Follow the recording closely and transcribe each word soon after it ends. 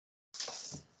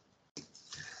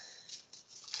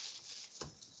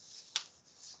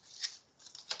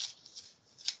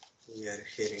we are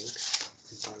hearing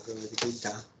Bhagavad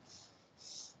Gita.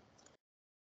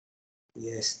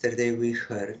 Yesterday we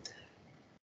heard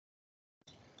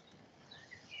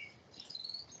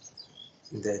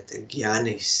that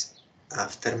Gyanis,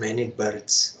 after many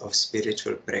births of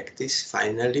spiritual practice,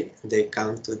 finally they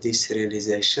come to this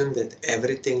realization that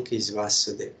everything is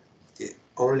Vasudeva.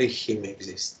 Only Him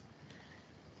exists.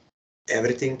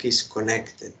 Everything is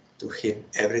connected to Him.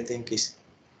 Everything is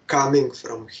coming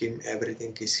from Him.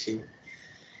 Everything is Him.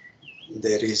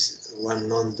 There is one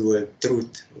non-dual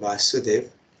truth, Vasudeva,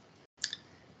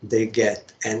 they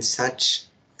get. And such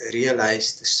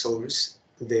realized souls,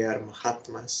 they are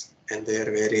Mahatmas, and they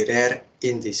are very rare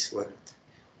in this world.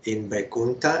 In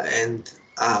Vaikuntha and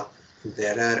up,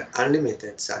 there are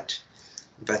unlimited such.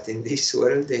 But in this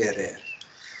world, they are rare.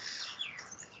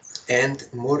 And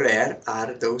more rare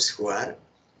are those who are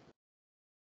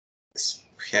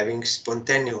having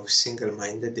spontaneous,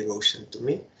 single-minded devotion to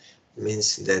me,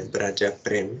 means that Braja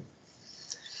Prem.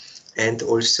 And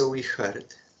also we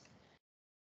heard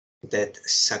that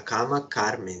Sakama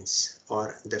Karmins,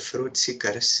 or the fruit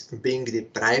seekers, being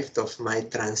deprived of my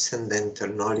transcendental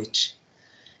knowledge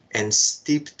and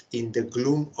steeped in the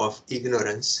gloom of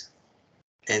ignorance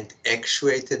and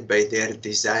actuated by their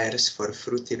desires for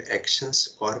fruitive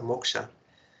actions or moksha,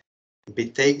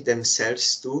 betake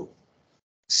themselves to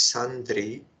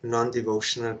sundry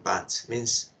non-devotional paths,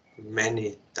 means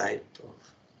many type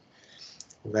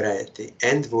of variety,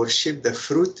 and worship the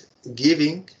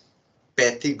fruit-giving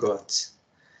petty gods,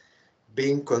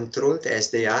 being controlled as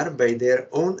they are by their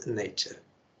own nature.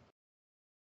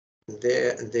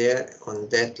 They're on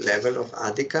that level of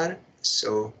adhikar,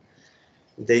 so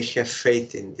they have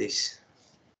faith in this.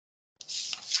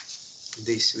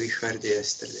 This we heard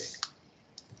yesterday.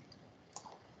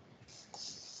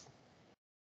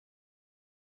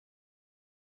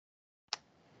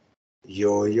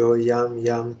 Yo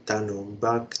yam tanum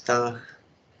bhaktah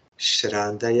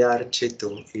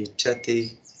shraddhayarchitum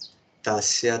ichati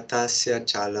tasya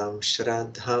chalam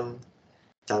shraddham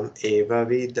tam eva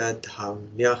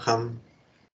vidadhamyaham.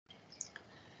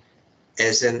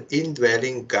 As an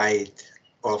indwelling guide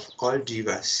of all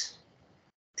jivas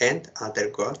and other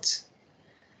gods,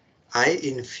 I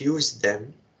infuse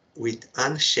them with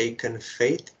unshaken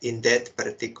faith in that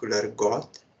particular God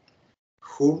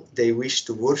whom they wish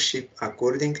to worship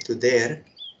according to their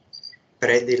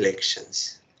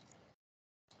predilections.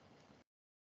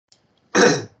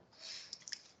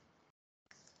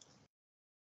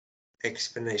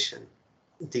 Explanation.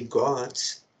 The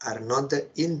gods are not the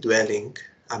indwelling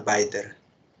abider.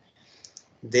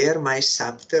 They are my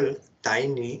subtle,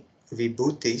 tiny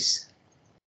vibhutis,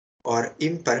 or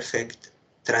imperfect,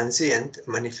 transient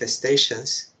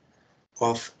manifestations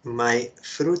of my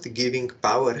fruit-giving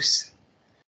powers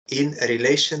in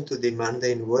relation to the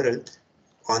mundane world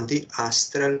on the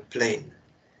astral plane.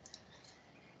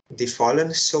 The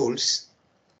fallen souls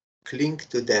cling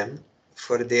to them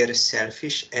for their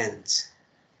selfish ends.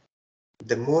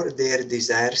 The more their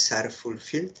desires are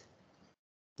fulfilled,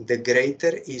 the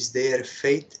greater is their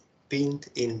fate pinned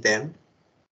in them,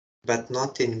 but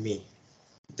not in me,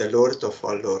 the Lord of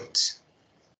all Lords.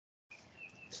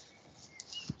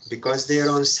 Because they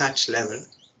are on such level,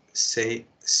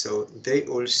 so they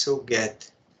also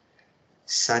get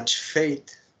such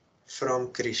faith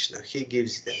from Krishna. He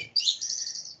gives them.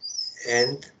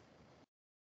 And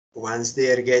once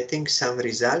they are getting some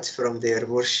results from their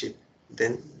worship,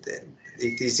 then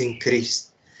it is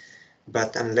increased.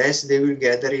 But unless they will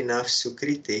gather enough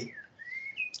Sukriti,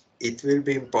 it will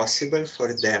be impossible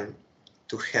for them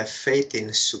to have faith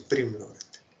in Supreme Lord,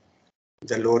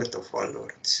 the Lord of all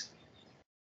Lords.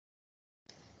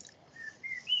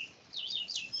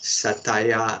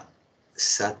 Sataya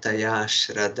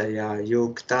Shradaya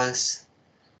Yuktas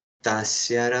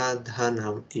Tasya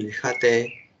Radhanam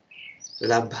Ihate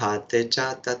Labhate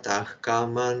Cha Tatah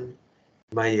Kaman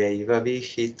Mayaiva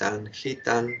Vihitan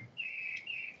Hitan.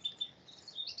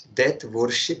 That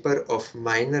worshipper of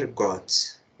minor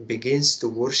gods begins to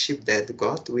worship that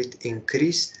god with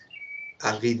increased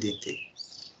avidity.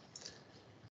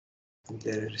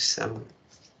 There are some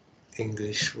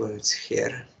English words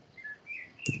here.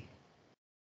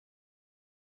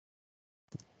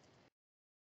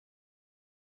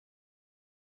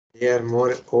 They are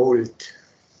more old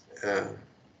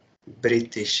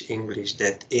British English,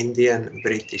 that Indian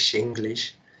British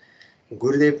English.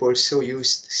 Gurudev also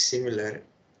used similar,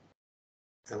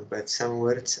 but some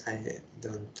words I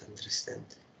don't understand.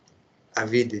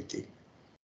 Avidity.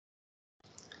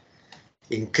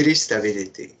 Increased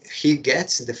avidity. He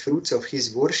gets the fruits of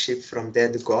his worship from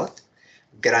that God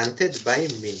granted by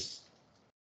me.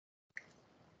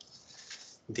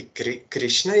 The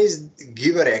Krishna is the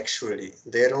giver actually.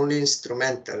 They are only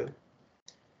instrumental.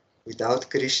 Without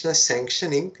Krishna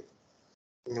sanctioning,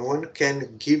 no one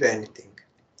can give anything.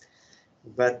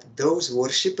 But those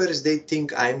worshippers, they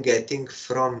think I'm getting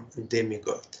from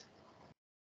demigod.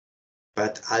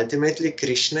 But ultimately,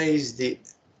 Krishna is the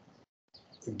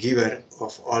giver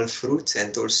of all fruits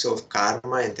and also of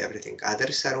karma and everything.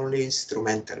 Others are only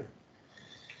instrumental.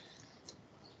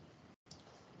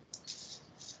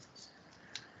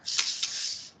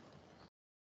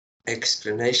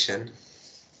 Explanation.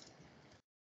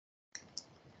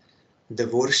 The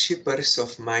worshippers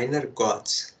of minor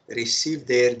gods receive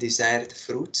their desired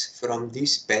fruits from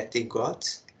these petty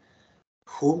gods,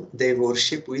 whom they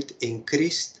worship with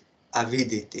increased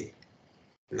avidity.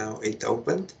 Now it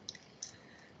opened.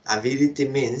 Avidity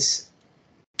means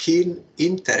keen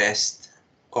interest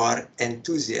or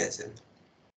enthusiasm.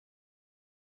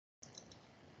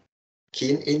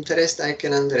 Keen interest I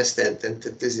can understand, and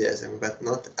enthusiasm, but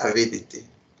not avidity.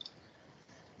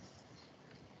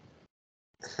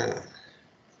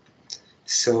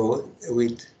 So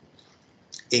with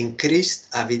increased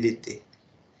avidity,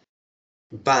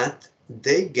 but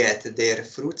they get their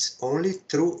fruits only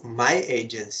through my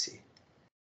agency,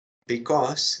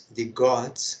 because the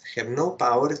gods have no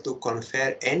power to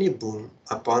confer any boon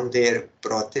upon their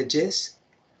proteges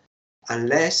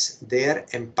unless they are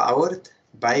empowered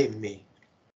by me.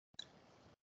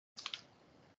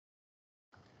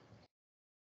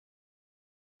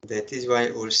 That is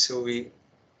why also we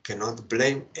cannot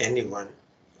blame anyone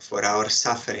for our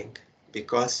suffering,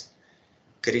 because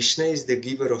Krishna is the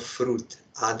giver of fruit.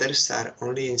 Others are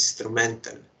only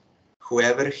instrumental,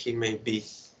 whoever he may be.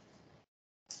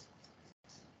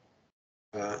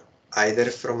 Either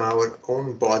from our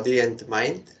own body and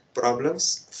mind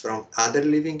problems, from other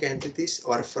living entities,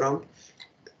 or from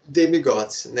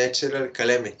demigods, natural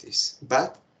calamities.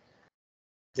 But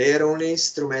they are only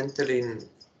instrumental in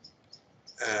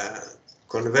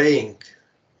conveying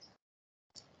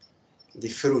the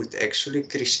fruit. Actually,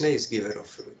 Krishna is giver of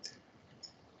fruit.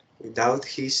 Without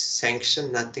his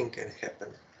sanction, nothing can happen.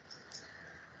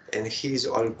 And he is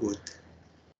all good.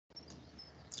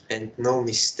 And no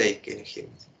mistake in him.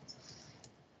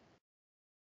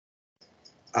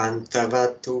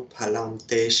 Antavatu phalam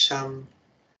tesham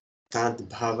tad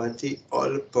bhavati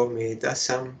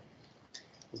alpamedasam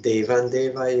devan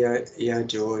deva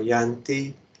yajo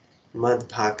yanti mad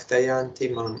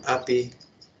bhaktayanti mam api.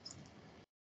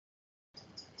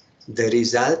 The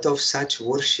result of such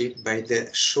worship by the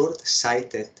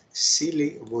short-sighted,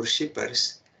 silly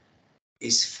worshippers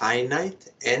is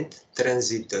finite and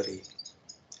transitory.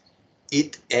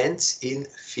 It ends in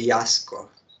fiasco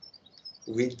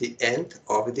with the end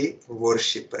of the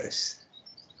worshippers.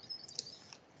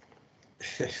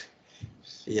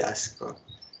 Fiasco.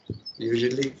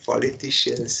 Usually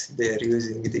politicians, they are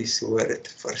using this word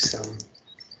for some,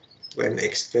 when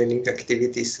explaining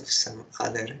activities of some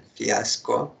other.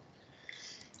 Fiasco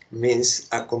means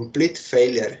a complete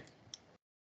failure,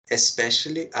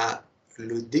 especially a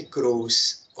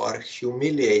ludicrous or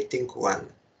humiliating one.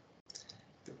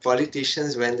 The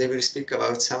politicians, when they will speak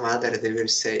about some other, they will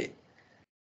say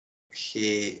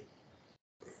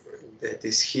that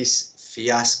is his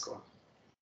fiasco.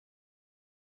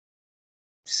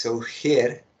 So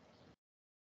here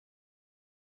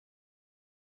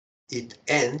it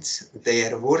ends,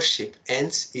 their worship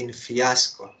ends in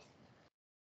fiasco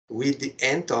with the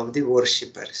end of the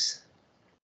worshippers.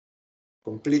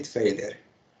 Complete failure.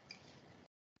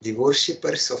 The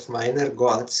worshippers of minor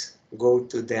gods go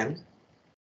to them,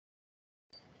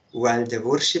 while the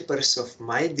worshippers of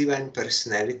my divine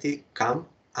personality come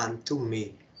unto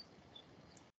me.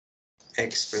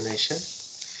 Explanation.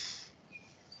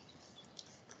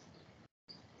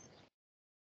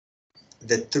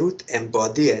 The truth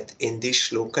embodied in this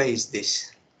shloka is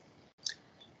this: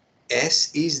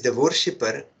 as is the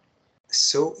worshipper,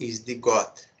 so is the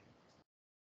god.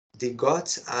 The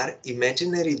gods are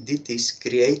imaginary deities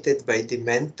created by the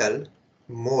mental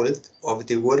mold of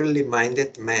the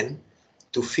worldly-minded man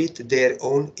to fit their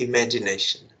own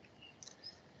imagination.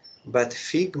 But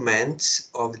figments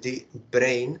of the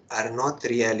brain are not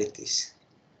realities.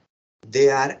 They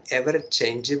are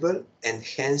ever-changeable and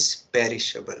hence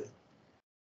perishable.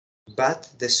 But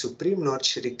the Supreme Lord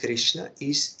Shri Krishna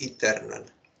is eternal.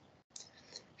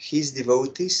 His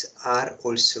devotees are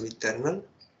also eternal,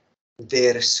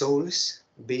 their souls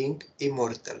being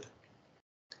immortal.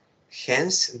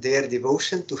 Hence, their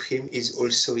devotion to him is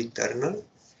also eternal,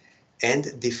 and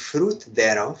the fruit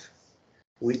thereof,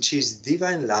 which is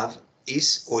divine love,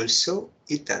 is also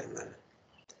eternal.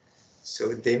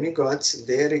 So demigods,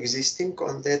 they are existing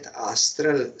on that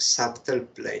astral subtle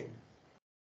plane.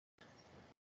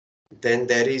 Then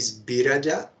there is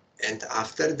Biraja, and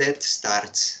after that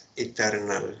starts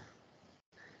eternal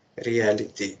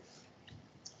reality,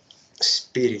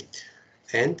 spirit.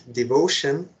 And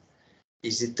devotion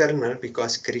is eternal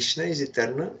because Krishna is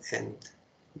eternal and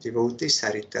devotees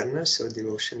are eternal, so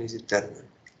devotion is eternal.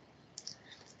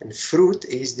 And fruit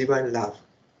is divine love.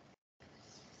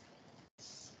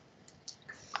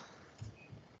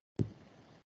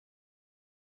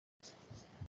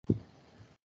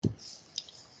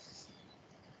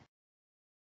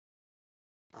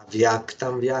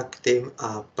 Avyaktam vyaktim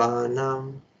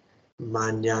apanam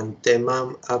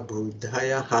manyantemam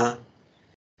abudhayaha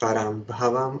param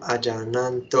bhavam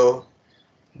ajananto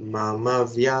mama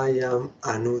vyayam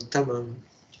anutamam.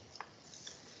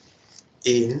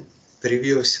 In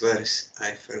previous verse,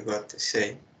 I forgot to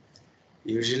say,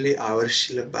 usually our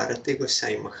Srila Bharati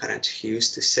Gosai Maharaj, he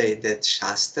used to say that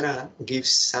Shastra gives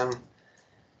some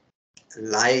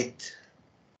light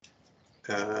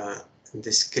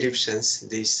descriptions,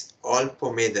 these all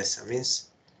pomedasa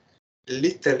means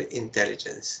little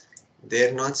intelligence.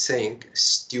 They're not saying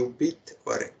stupid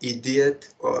or idiot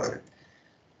or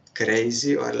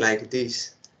crazy or like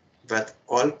this, but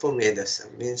all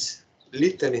pomedasa means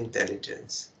little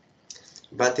intelligence.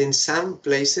 But in some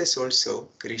places also,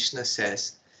 Krishna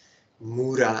says,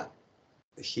 Mura,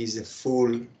 he's a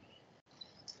fool,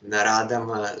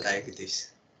 Naradama, like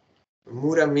this.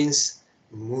 Mura means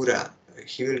Mura,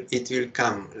 it will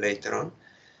come later on.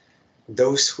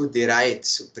 Those who deride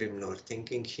Supreme Lord,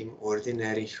 thinking him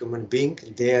ordinary human being,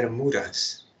 they are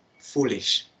Muras,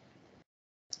 foolish.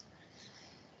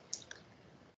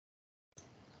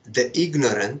 The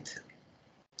ignorant,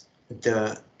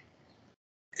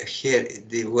 here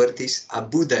the word is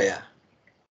abudaya.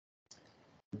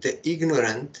 The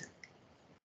ignorant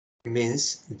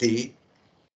means the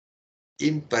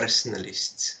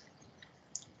impersonalists.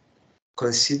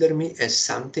 Consider me as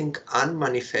something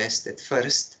unmanifest at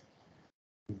first,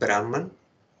 Brahman,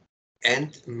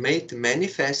 and made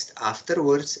manifest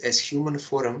afterwards as human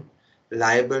form,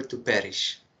 liable to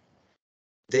perish.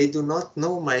 They do not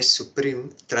know my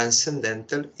supreme,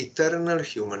 transcendental, eternal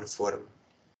human form.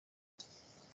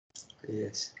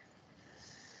 Yes.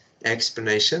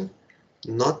 Explanation.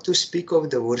 Not to speak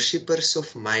of the worshippers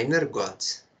of minor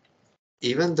gods,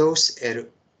 even those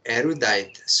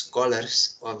erudite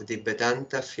scholars of the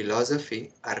Vedanta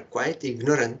philosophy are quite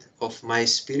ignorant of my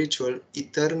spiritual,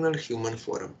 eternal human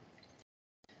form.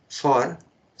 For,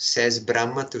 says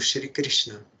Brahma to Sri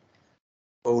Krishna,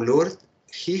 O Lord,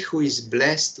 he who is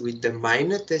blessed with the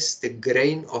minutest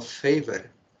grain of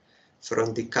favor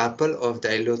from the couple of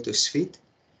thy lotus feet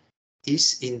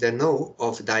is in the know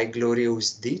of thy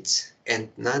glorious deeds and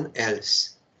none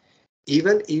else,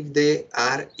 even if they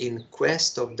are in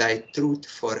quest of thy truth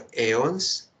for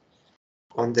aeons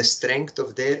on the strength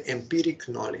of their empiric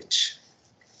knowledge.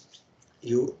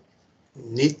 You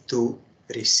need to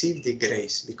receive the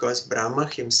grace because Brahma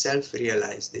himself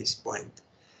realized this point.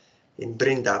 In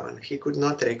Vrindavan, he could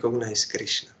not recognize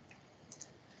Krishna.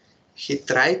 He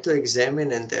tried to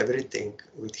examine and everything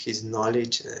with his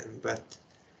knowledge, but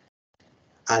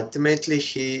ultimately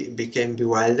he became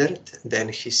bewildered. Then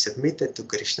he submitted to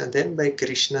Krishna. Then by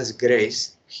Krishna's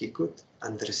grace, he could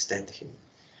understand him.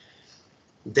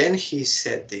 Then he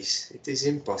said this, it is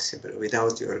impossible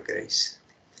without your grace.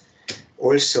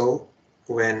 Also,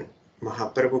 when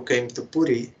Mahaprabhu came to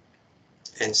Puri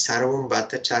and Sarvam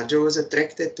Bhattacharya was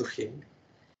attracted to him,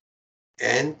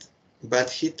 but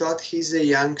he thought he's a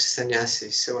young sannyasi,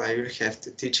 so I will have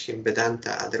to teach him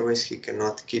Vedanta, otherwise he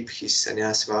cannot keep his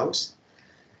sannyas vows.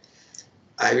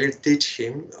 I will teach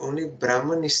him only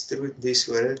Brahman is true, this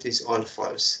world is all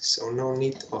false, so no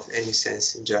need of any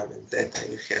sense enjoyment. That I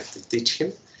will have to teach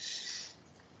him.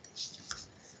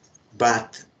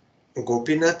 But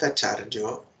Gopinath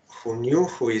Acharya, who knew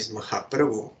who is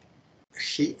Mahaprabhu,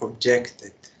 he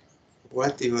objected.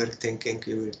 What you are thinking,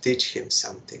 you will teach him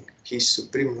something. He is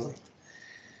Supreme Lord.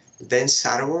 Then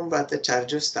Sarvam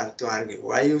Bhattacharya start to argue.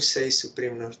 Why you say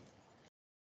Supreme Lord?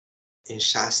 In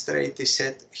Shastra it is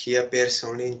said he appears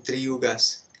only in 3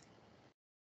 yugas.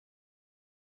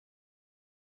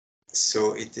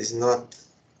 So it is not.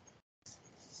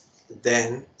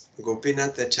 Then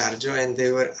Gopinath Acharya and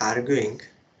they were arguing.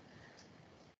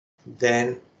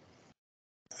 Then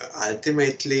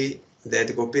ultimately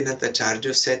that Gopinath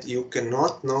Acharya said you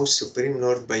cannot know Supreme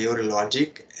Lord by your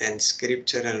logic and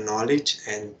scriptural knowledge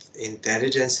and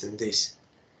intelligence in this.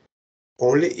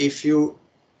 Only if you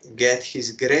get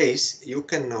his grace, you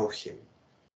can know him.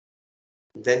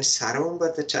 Then Sarvam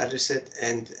Bhattacharya said,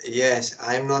 and yes,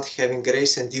 I'm not having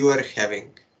grace and you are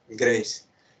having grace.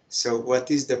 So what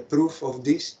is the proof of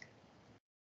this?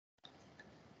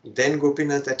 Then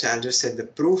Gopinath Acharya said, the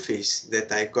proof is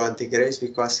that I got the grace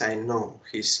because I know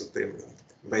His Supreme Lord.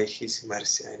 By His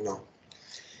mercy I know.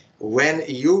 When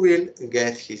you will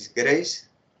get His grace,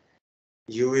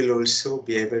 you will also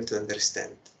be able to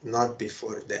understand, not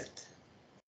before that.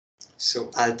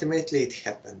 So ultimately it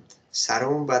happened.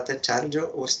 Sarvam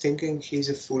Bhattacharya was thinking he's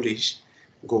a foolish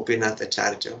Gopinath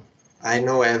Acharya. I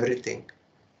know everything.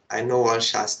 I know all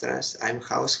Shastras. I'm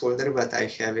householder, but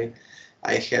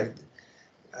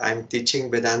I'm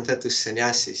teaching Vedanta to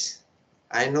sannyasis.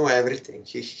 I know everything.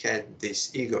 He had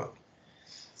this ego.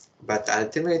 But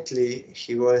ultimately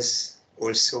he was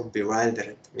also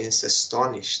bewildered, means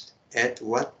astonished at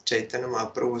what Chaitanya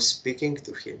Mahaprabhu was speaking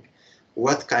to him.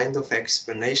 What kind of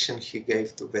explanation he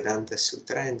gave to Vedanta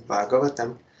Sutra and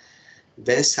Bhagavatam.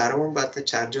 Then Sarvam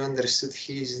Bhattacharya understood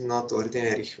he is not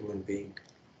ordinary human being.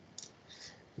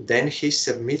 Then he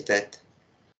submitted.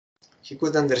 He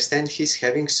could understand he's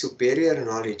having superior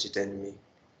knowledge than me.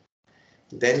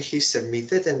 Then he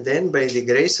submitted, and then by the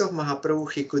grace of Mahaprabhu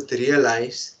he could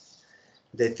realize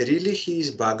that really he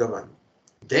is Bhagavan.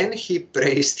 Then he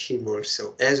praised him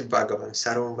also as Bhagavan,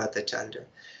 Sarvam Bhattacharya.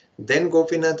 Then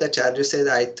Gopinath Acharya said,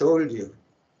 I told you,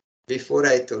 before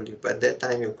I told you, but that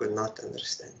time you could not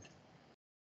understand.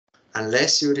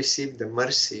 Unless you receive the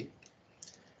mercy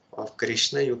of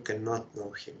Krishna, you cannot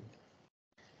know him.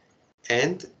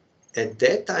 And at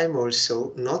that time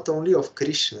also, not only of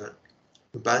Krishna,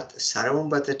 but Sarvam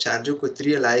Bhattacharya could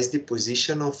realize the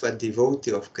position of a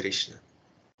devotee of Krishna,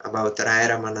 about Raya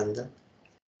Ramananda.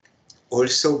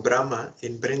 Also Brahma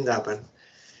in Vrindavan,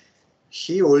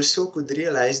 he also could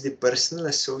realize the personal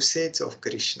associates of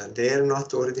Krishna. They are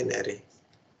not ordinary.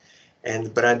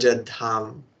 And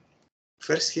Brajadham,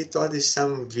 first he thought is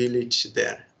some village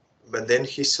there, but then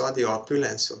he saw the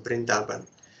opulence of Vrindavan.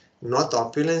 Not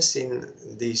opulence in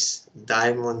these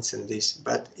diamonds and this,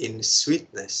 but in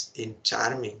sweetness, in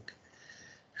charming,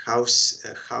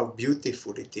 how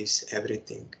beautiful it is,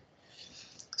 everything.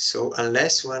 So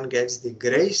unless one gets the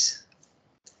grace,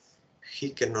 he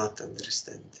cannot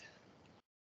understand.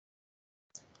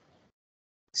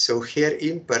 So here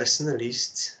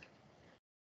impersonalists,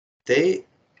 they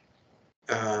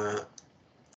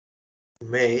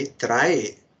may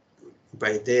try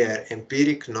by their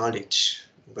empiric knowledge,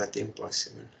 but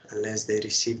impossible unless they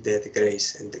receive that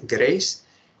grace. And the grace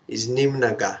is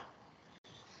nimnaga,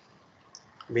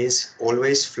 means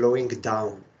always flowing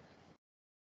down.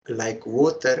 Like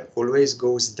water always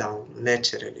goes down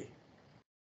naturally.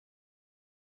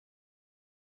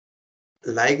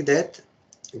 Like that,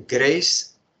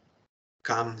 grace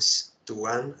comes to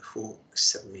one who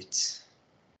submits.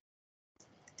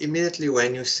 Immediately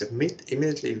when you submit,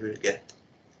 immediately you will get.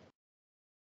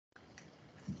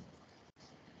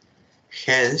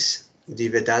 Hence, the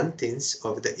Vedantins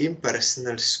of the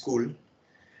impersonal school,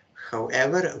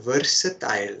 however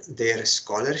versatile their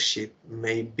scholarship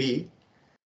may be,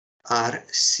 are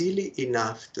silly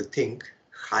enough to think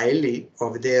highly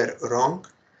of their wrong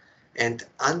and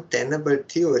untenable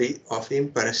theory of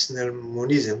impersonal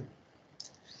monism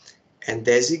and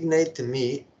designate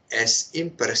me as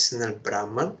impersonal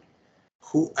Brahman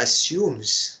who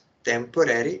assumes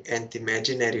temporary and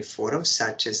imaginary forms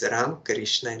such as Ram,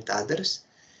 Krishna and others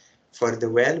for the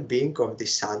well-being of the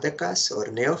sadhakas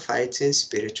or neophytes in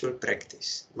spiritual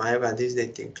practice. Mayavadis, they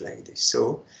think like this.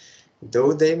 So,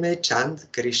 though they may chant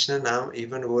Krishna Nam,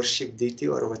 even worship deity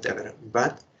or whatever,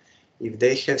 but if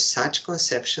they have such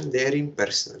conception, they are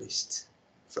impersonalists.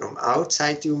 From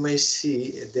outside you may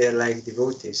see they are like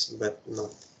devotees, but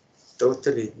not.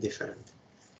 Totally different.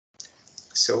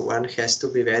 So one has to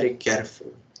be very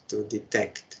careful to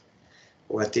detect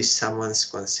what is someone's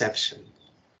conception.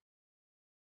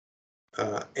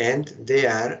 And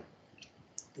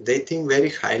they think very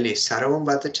highly. Sarvam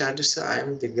Bhattacharya says, I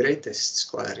am the greatest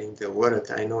scholar in the world.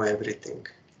 I know everything.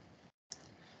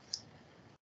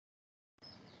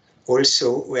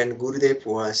 Also, when Gurudev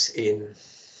was in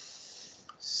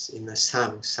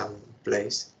Assam, some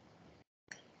place,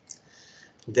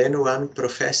 then one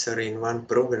professor in one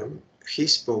program, he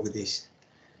spoke this,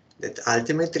 that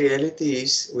ultimate reality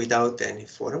is without any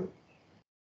form,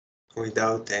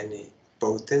 without any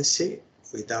potency,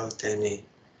 without any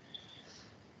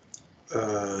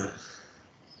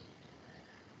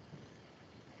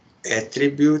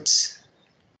attributes,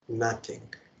 nothing.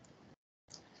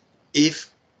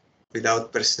 If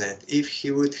without personality, if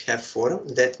he would have form,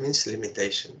 that means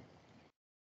limitation.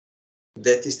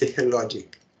 That is the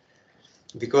logic.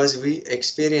 Because we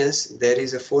experience there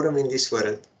is a form in this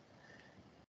world,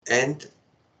 and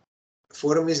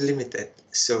form is limited.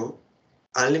 So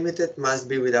unlimited must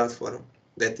be without form.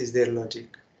 That is their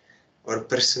logic. Or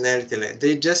personality.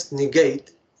 They just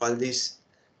negate all these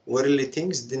worldly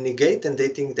things, they negate and they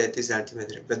think that is ultimate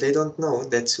reality. But they don't know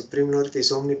that Supreme Lord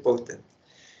is omnipotent.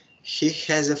 He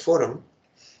has a form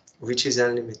which is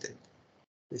unlimited.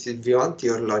 This is beyond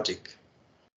your logic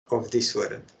of this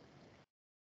world.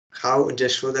 How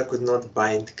Jashoda could not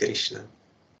bind Krishna,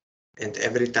 and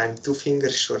every time 2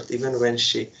 fingers short, even when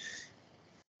she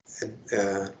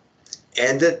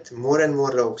added more and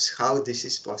more ropes, how this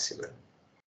is possible,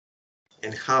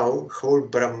 and how whole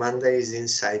Brahmanda is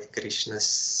inside Krishna's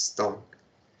stomach,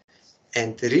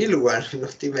 and real one,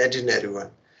 not imaginary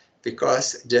one,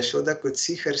 because Jashoda could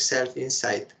see herself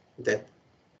inside that.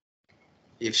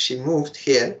 If she moved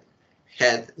here,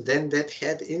 head, then that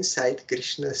head inside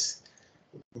Krishna's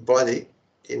body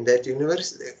in that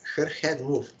universe, her head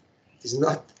moved. It's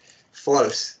not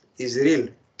false, it's real.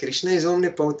 Krishna is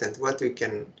omnipotent. What we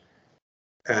can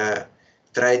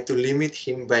try to limit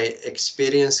him by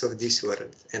experience of this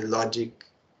world and logic.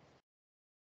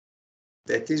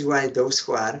 That is why those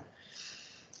who are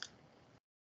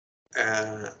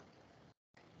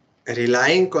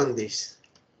relying on this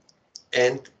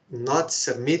and not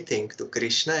submitting to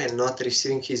Krishna and not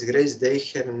receiving his grace, they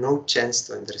have no chance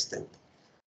to understand.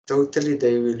 Totally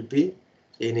they will be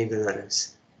in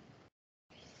ignorance.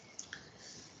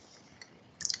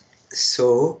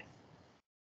 So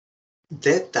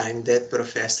that time that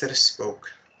professor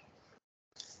spoke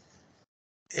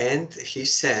and he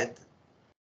said,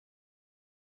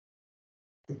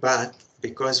 but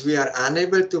because we are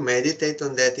unable to meditate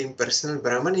on that impersonal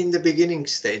Brahman in the beginning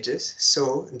stages,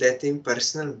 so that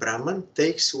impersonal Brahman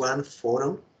takes one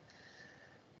form,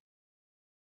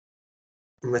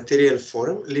 material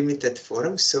form, limited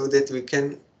form, so that we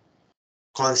can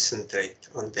concentrate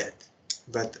on that.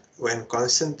 But when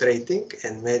concentrating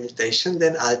and meditation,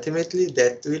 then ultimately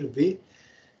that will be,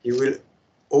 you will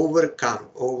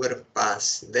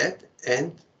overpass that,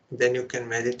 and then you can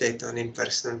meditate on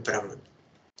impersonal Brahman.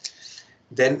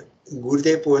 Then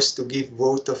Gurudev was to give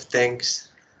vote of thanks.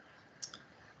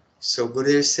 So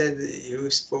Gurudev said, you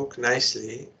spoke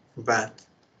nicely, but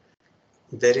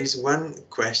there is one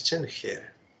question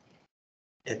here.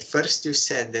 At first you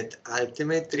said that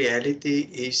ultimate reality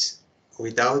is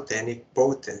without any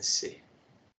potency.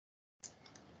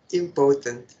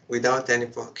 Impotent, without any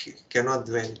potency, cannot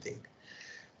do anything.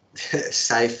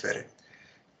 Cipher.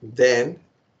 Then,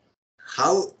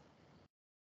 how,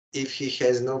 if he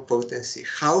has no potency,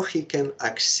 how he can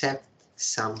accept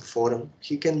some form?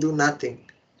 He can do nothing.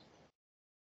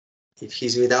 If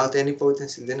he's without any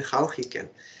potency, then how he can?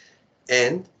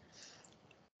 And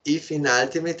if in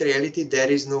ultimate reality there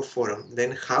is no form,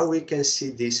 then how we can see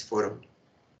this form?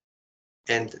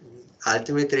 And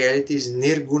ultimate reality is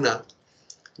nirguna,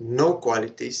 no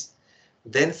qualities,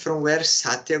 then from where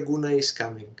Satya Guna is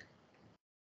coming?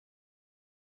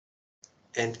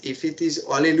 And if it is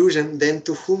all illusion, then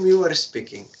to whom you are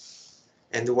speaking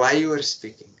and why you are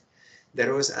speaking?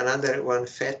 There was another one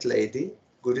fat lady,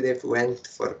 Gurudev went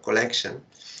for collection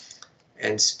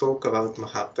and spoke about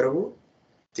Mahaprabhu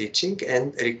teaching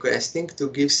and requesting to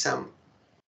give some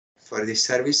for the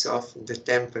service of the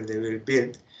temple they will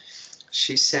build.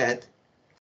 She said,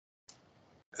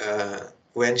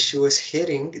 when she was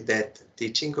hearing that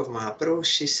teaching of Mahaprabhu,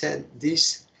 she said,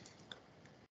 this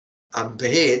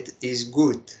abhed is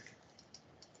good,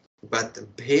 but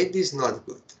bhed is not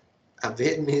good.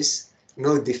 Abhed means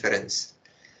no difference,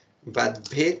 but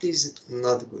bhed is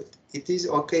not good. It is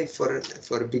okay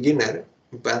for beginner,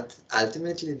 but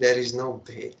ultimately there is no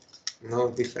bhed, no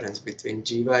difference between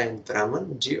Jiva and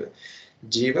Brahman.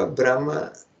 Jiva,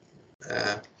 Brahma,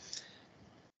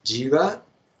 Jiva,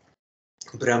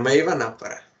 Brahmaiva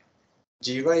Napara.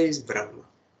 Jiva is Brahma,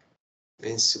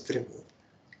 means Supreme.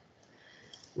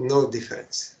 No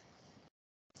difference.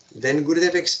 Then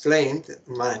Gurudev explained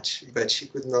much, but she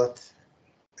could not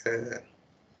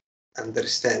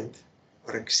understand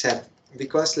or accept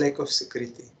because lack of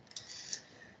Sukriti.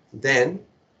 Then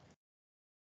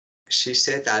she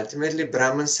said, ultimately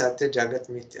Brahman Satya Jagat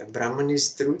Mithya. Brahman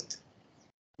is truth,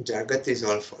 Jagat is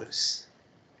all false.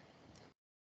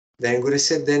 Then Guru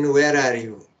said, then where are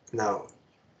you now?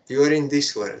 You are in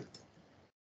this world.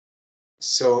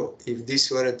 So if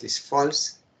this world is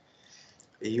false,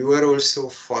 you are also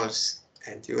false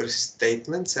and your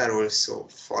statements are also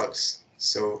false.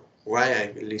 So why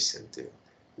I will listen to you?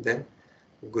 Then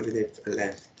Gurudev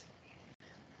left.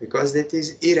 Because that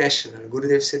is irrational.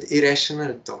 Gurudev said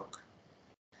irrational talk.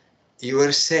 You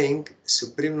are saying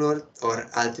Supreme Lord or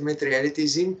ultimate reality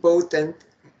is impotent,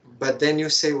 but then you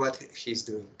say what he's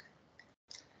doing.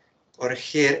 Or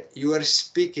here you are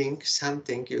speaking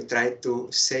something, you try to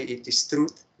say it is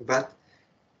truth, but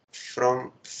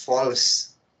from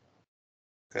false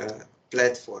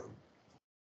platform.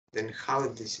 Then how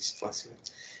this is possible?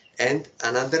 And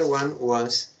another one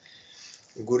was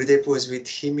Gurudev was with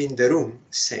him in the room,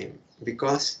 same,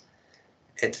 because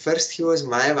at first he was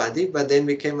Mayavadi, but then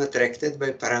became attracted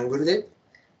by Parangurudev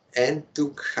and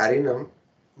took Harinam,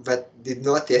 but did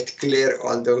not yet clear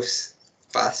all those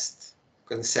past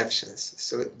conceptions.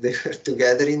 So they were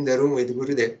together in the room with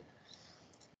Gurudev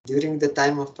during the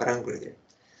time of Parangurudev.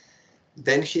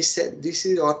 Then he said, this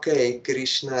is okay,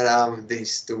 Krishna, Ram,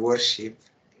 this to worship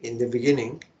in the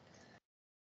beginning,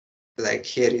 like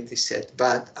here it is said,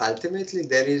 but ultimately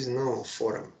there is no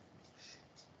form,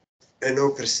 no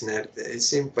personality,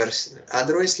 it's impersonal,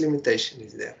 otherwise limitation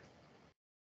is there.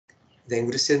 Then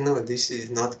Guru said, no, this is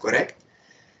not correct.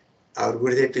 Our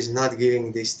Gurudev is not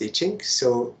giving this teaching,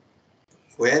 so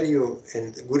where you,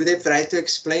 and Gurudev tried to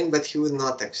explain, but he would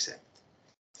not accept.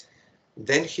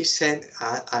 Then he said,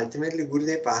 ultimately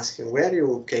Gurudev asked him, where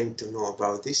you came to know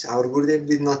about this? Our Gurudev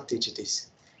did not teach this.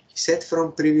 He said,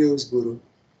 from previous Guru.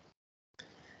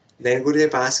 Then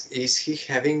Gurudev asked, is he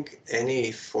having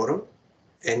any form,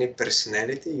 any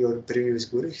personality, your previous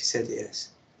Guru? He said, yes.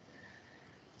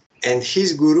 And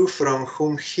his Guru from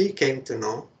whom he came to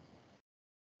know,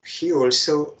 he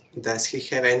also, does he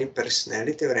have any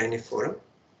personality or any form?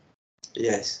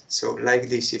 Yes. So like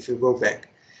this, if you go back,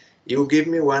 you give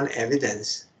me one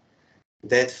evidence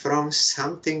that from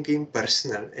something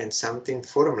impersonal and something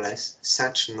formless,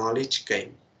 such knowledge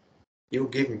came. You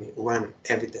give me one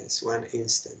evidence, one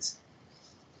instance.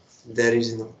 There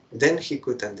is no. Then he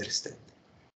could understand.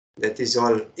 That is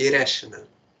all irrational.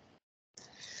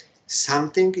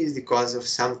 Something is the cause of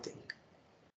something.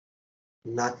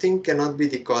 Nothing cannot be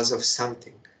the cause of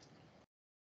something.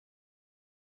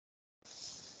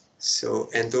 So,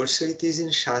 and also it is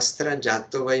in Shastra,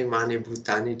 Jato vai mani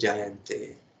bhutani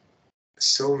jayante.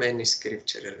 So many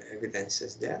scriptural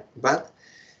evidences there. But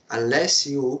unless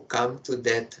you come to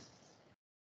that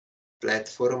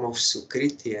platform of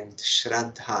Sukriti and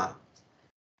Shraddha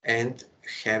and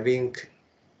having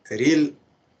real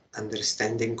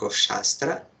understanding of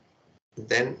Shastra,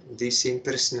 then this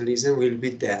impersonalism will be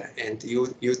there. And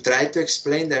you try to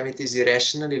explain them, it is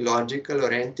irrational, illogical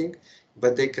or anything,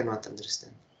 but they cannot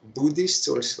understand. Buddhists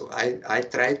also, I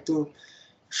try to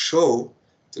show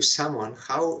to someone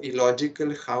how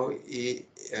illogical, how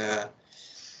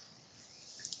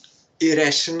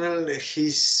irrational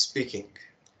he's speaking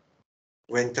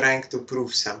when trying to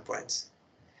prove some points.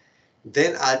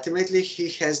 Then ultimately he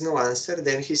has no answer.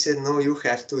 Then he said, no, you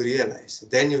have to realize.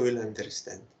 Then you will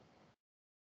understand.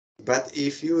 But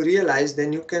if you realize,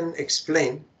 then you can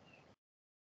explain.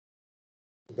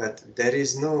 But there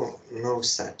is no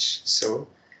such. So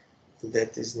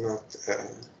that is not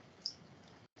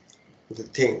the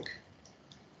thing.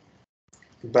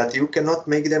 But you cannot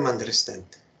make them understand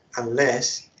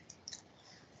unless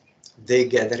they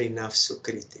gather enough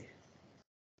Sukriti.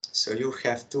 So you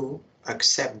have to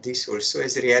accept this also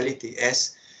as reality,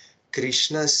 as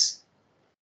Krishna's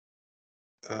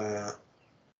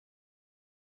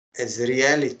as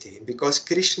reality, because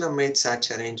Krishna made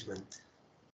such arrangement.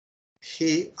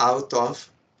 He, out of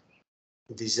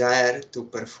desire to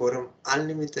perform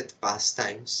unlimited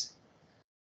pastimes,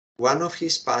 one of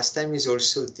his pastimes is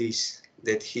also this,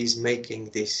 that he is making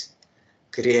this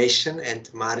creation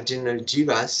and marginal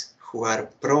jivas who are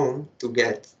prone to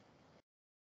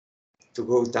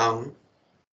go down,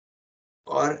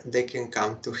 or they can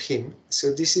come to him.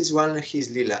 So this is one of his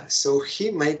lila. So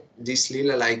he made this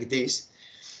lila like this.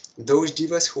 Those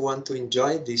jivas who want to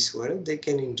enjoy this world, they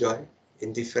can enjoy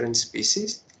in different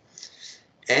species.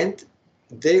 And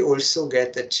they also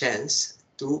get a chance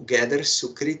to gather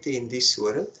Sukriti in this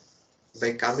world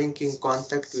by coming in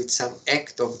contact with some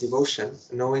act of devotion,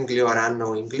 knowingly or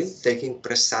unknowingly, taking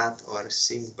prasad or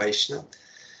seeing Vaishnava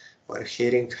or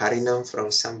hearing Harinam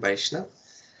from some Vaishnava.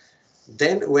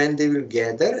 Then when they will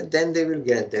gather, then they will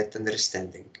get that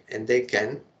understanding and they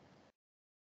can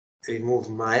remove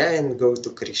Maya and go to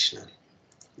Krishna.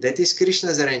 That is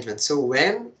Krishna's arrangement. So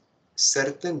when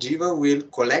certain jiva will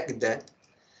collect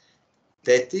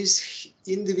that is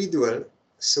individual,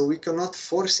 so we cannot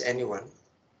force anyone.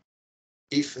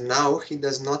 If now he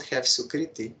does not have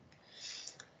Sukriti,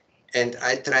 and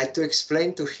I try to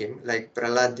explain to him, like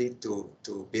Prahlad did to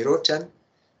Birochan,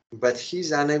 but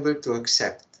he's unable to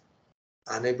accept,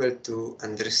 unable to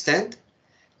understand,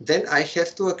 then I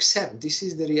have to accept this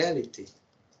is the reality.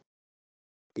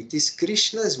 It is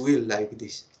Krishna's will like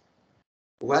this.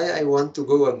 Why I want to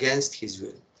go against his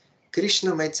will?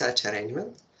 Krishna made such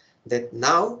arrangement. that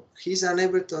now he's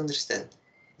unable to understand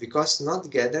because not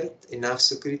gathered enough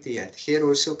Sukriti yet. Here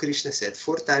also Krishna said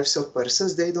 4 types of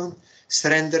persons, they don't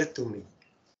surrender to me,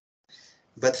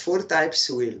 but 4 types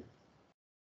will.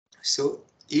 So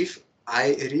if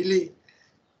I really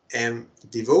am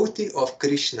devotee of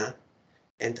Krishna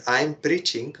and I'm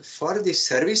preaching for the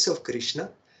service of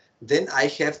Krishna, then I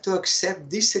have to accept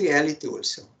this reality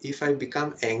also. If I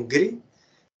become angry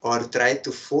or try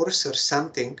to force or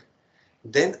something,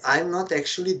 then I'm not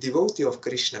actually devotee of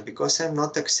Krishna because I'm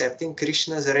not accepting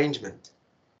Krishna's arrangement.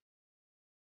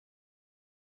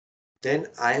 Then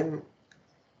I'm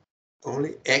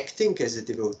only acting as a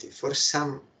devotee for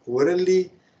some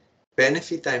worldly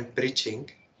benefit. I'm preaching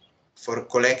for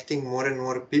collecting more and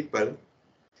more people,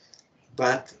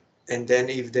 but and then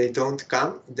if they don't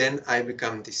come, then I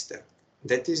become disturbed.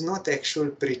 That is not actual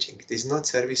preaching. It is not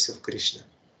service of Krishna.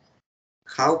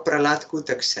 How Prahlad could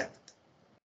accept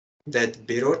that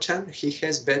Birochan, he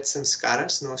has bad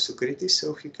sanskaras, no Sukriti,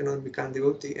 so he cannot become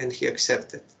devotee, and he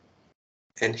accepted.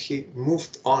 And he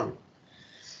moved on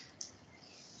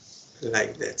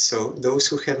like that. So those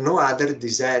who have no other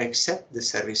desire except the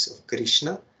service of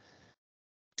Krishna,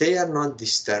 they are not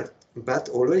disturbed, but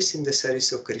always in the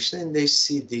service of Krishna, and they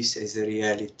see this as a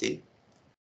reality.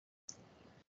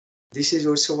 This is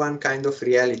also one kind of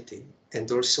reality. And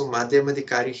also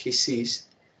Madhyamadikari, he sees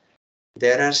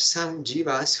there are some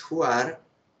jivas who are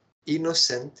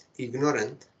innocent,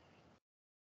 ignorant,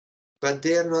 but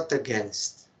they are not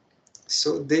against.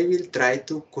 So they will try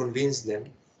to convince them,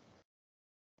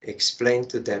 explain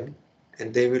to them,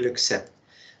 and they will accept.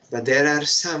 But there are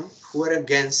some who are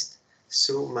against,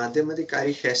 so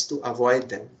Madhyamadikari has to avoid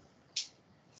them,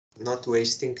 not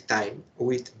wasting time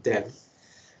with them.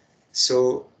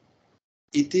 So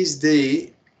it is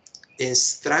the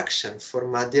instruction for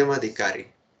Madhyamadikari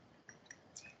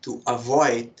to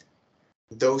avoid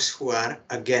those who are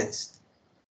against.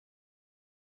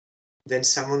 Then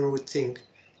someone would think,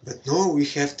 but no, we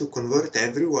have to convert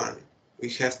everyone. We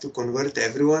have to convert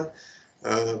everyone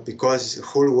because the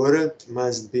whole world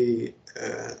must be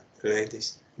like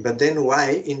this. But then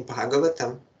why in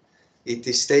Bhagavatam it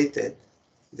is stated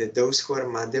that those who are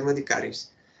Madhyamadikaris,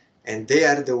 and they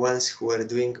are the ones who are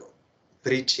doing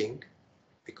preaching,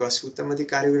 because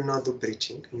Uttamadikari will not do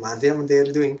preaching, Madhyam they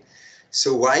are doing.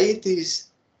 So why it is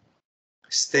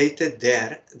stated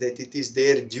there that it is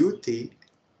their duty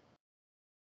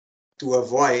to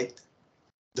avoid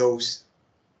those?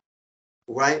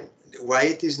 Why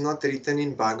it is not written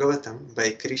in Bhagavatam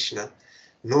by Krishna?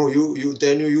 No, you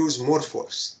then you use more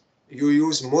force. You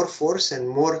use more force and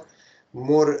more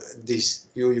this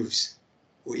you use.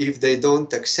 If they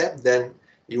don't accept, then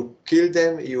you kill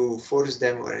them, you force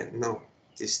them, or no.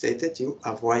 It is stated you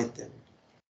avoid them.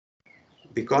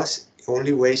 Because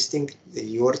only wasting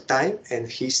your time and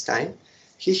his time,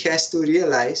 he has to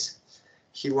realize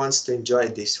he wants to enjoy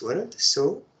this world,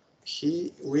 so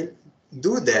he will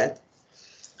do that.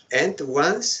 And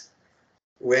once,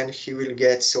 when he will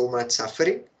get so much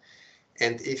suffering,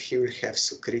 and if he will have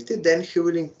Sukriti, then he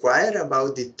will inquire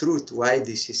about the truth, why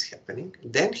this is happening.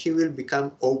 Then he will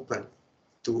become open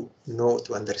to know,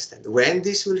 to understand. When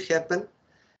this will happen,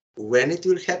 when it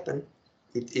will happen,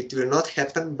 it will not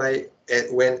happen by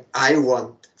when I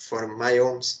want for my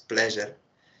own pleasure.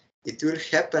 It will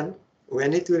happen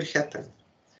when it will happen.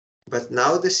 But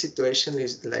now the situation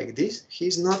is like this, he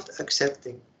is not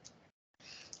accepting.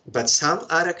 But some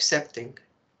are accepting.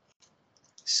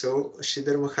 So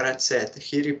Sridhar Maharaj said,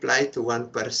 he replied to one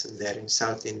person there in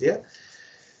South India,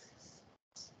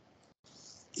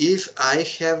 if I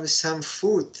have some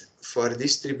food for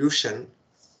distribution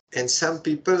and some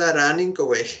people are running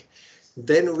away,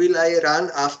 then will I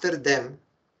run after them,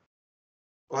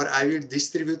 or I will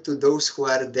distribute to those who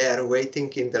are there waiting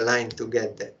in the line to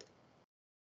get that?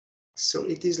 So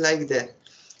it is like that.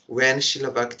 When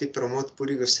Srila Bhakti Pramod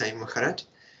Puri Gosai Maharaj,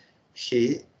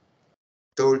 he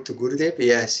told to Gurudev,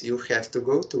 yes, you have to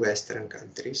go to Western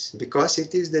countries because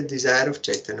it is the desire of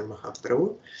Chaitanya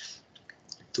Mahaprabhu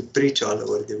to preach all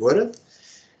over the world.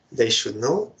 They should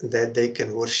know that they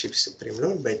can worship Supreme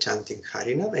Lord by chanting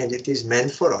Harinam, and it is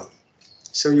meant for all.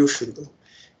 So you should go.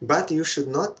 But you should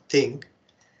not think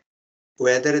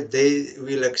whether they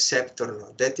will accept or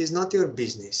not. That is not your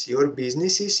business. Your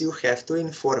business is you have to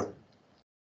inform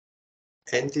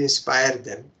and inspire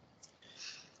them.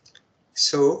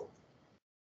 So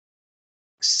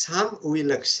some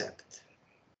will accept.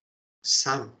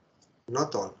 Some,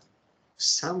 not all.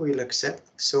 Some will accept.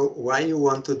 So why you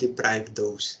want to deprive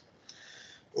those?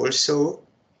 Also,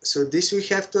 so this we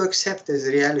have to accept as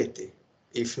reality.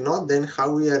 If not, then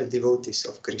how we are devotees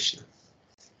of Krishna,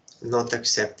 not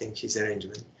accepting his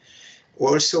arrangement.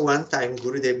 Also, one time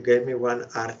Gurudev gave me one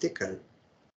article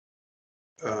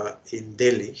in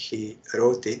Delhi. He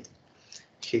wrote it.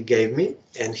 He gave me,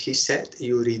 and he said,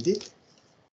 you read it,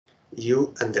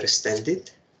 you understand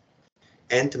it,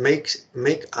 and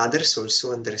make others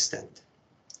also understand.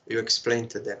 You explain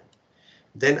to them.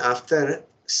 Then after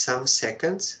some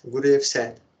seconds, Gurudev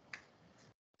said,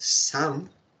 some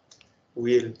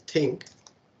will think,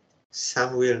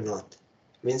 some will not.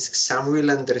 Means some will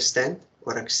understand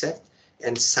or accept,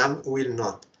 and some will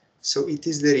not. So it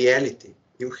is the reality.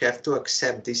 You have to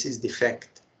accept this is the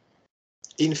fact.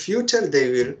 In future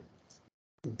they will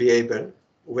be able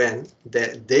when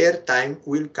their time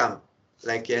will come.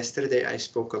 Like yesterday I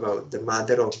spoke about the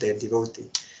mother of the devotee.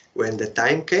 When the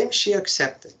time came, she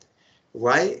accepted.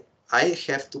 Why I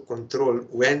have to control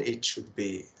when it should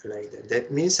be like that?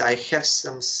 That means I have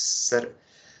some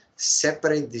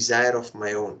separate desire of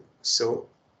my own. So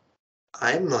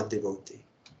I am not devotee.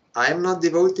 I am not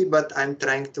devotee, but I'm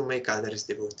trying to make others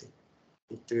devotee.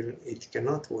 It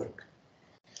cannot work.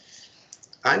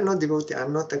 I'm not devotee.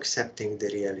 I'm not accepting the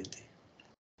reality.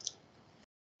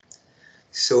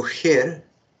 So here,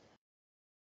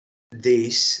 they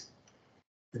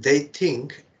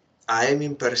think I am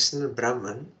impersonal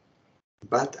Brahman,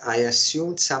 but I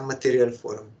assumed some material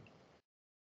form.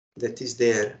 That is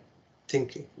their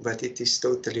thinking, but it is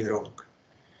totally wrong.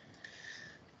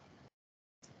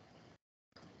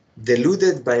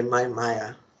 Deluded by my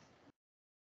Maya,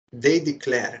 they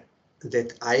declare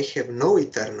that I have no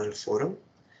eternal form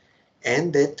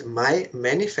and that my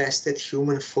manifested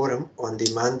human form on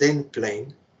the mundane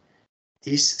plane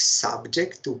is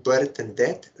subject to birth and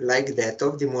death like that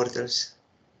of the mortals.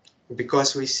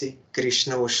 Because we see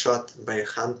Krishna was shot by a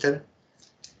hunter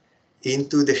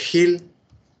into the heel,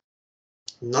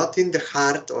 not in the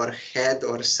heart or head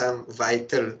or some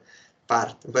vital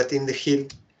part, but in the heel.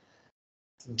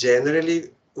 Generally,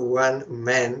 one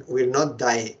man will not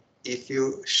die if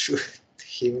you shoot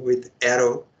him with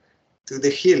arrow to the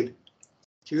heel.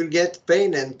 He will get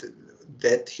pain and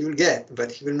that he will get,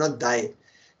 but he will not die.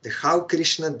 How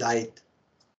Krishna died.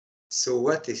 So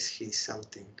what is he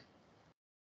something?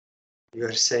 You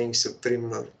are saying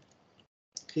Supreme Lord.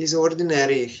 He is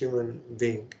ordinary human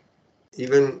being.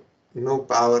 Even no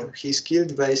power. He is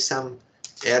killed by some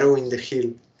arrow in the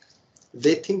heel.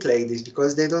 They think like this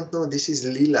because they don't know this is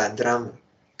Leela, drama.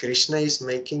 Krishna is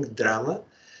making drama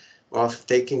of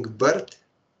taking birth,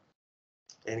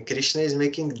 and Krishna is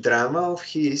making drama of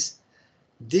his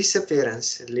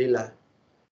disappearance, Leela.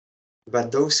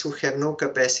 But those who have no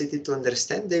capacity to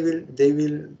understand, they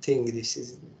will think this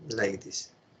is like this.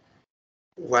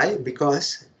 Why?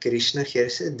 Because Krishna here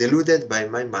says, deluded by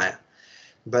my Maya.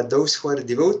 But those who are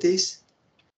devotees,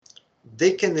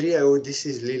 they can realize, oh, this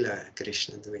is Leela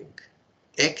Krishna doing,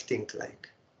 acting like,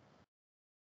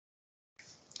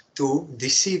 to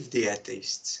deceive the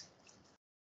atheists.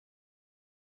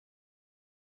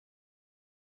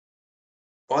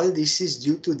 All this is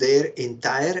due to their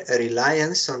entire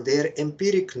reliance on their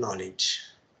empiric knowledge,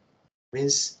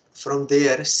 means from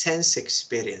their sense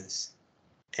experience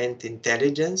and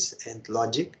intelligence and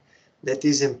logic, that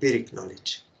is empiric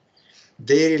knowledge.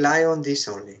 They rely on this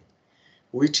only,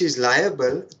 which is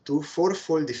liable to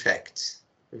fourfold effects,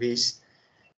 with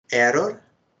error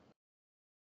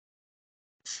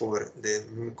for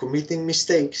the committing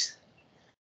mistakes,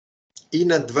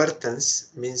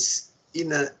 inadvertence means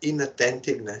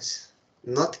inattentiveness,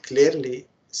 not clearly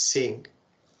seeing,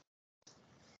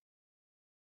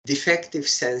 defective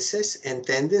senses and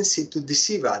tendency to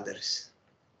deceive others.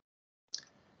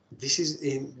 This is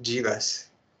in jivas.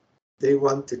 They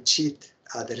want to cheat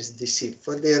others, deceive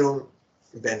for their own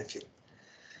benefit.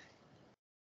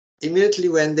 Immediately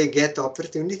when they get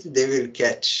opportunity, they will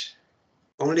catch.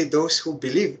 Only those who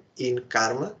believe in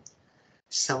karma,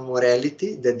 some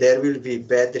morality, that there will be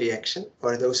bad reaction,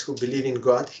 or those who believe in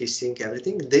God, He seeing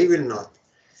everything, they will not.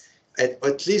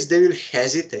 At least they will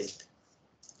hesitate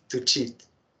to cheat.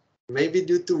 Maybe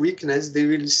due to weakness, they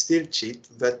will still cheat,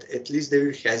 but at least they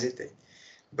will hesitate.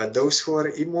 But those who are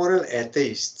immoral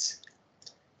atheists,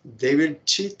 they will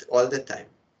cheat all the time.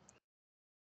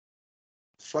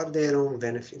 For their own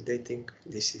benefit, they think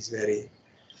this is very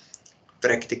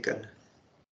practical.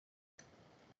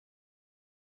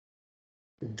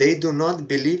 They do not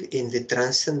believe in the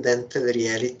transcendental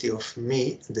reality of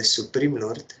me, the Supreme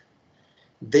Lord.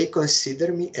 They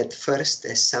consider me at first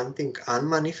as something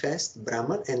unmanifest,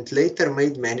 Brahman, and later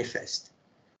made manifest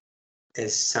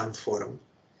as some form.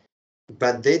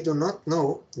 But they do not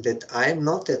know that I am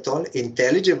not at all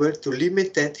intelligible to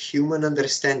limited human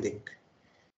understanding,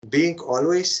 being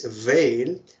always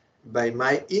veiled by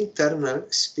my internal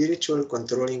spiritual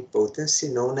controlling potency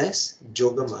known as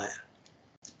Yogamaya.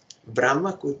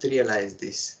 Brahma could realize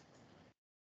this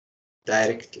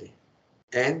directly,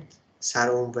 and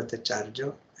Sarvam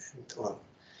Bhattacharya and all.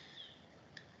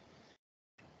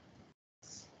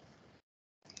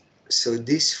 So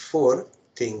these four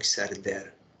things are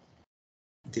there,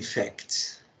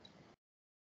 defects.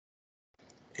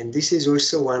 And this is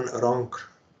also one wrong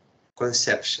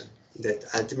conception, that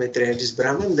ultimately is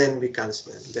Brahman, then becomes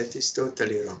man. That is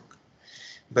totally wrong.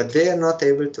 But they are not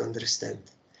able to understand.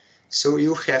 So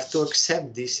you have to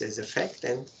accept this as a fact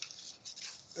and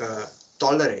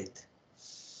tolerate.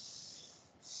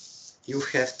 You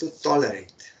have to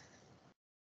tolerate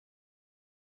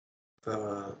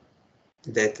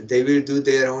that they will do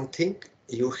their own thing.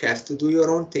 You have to do your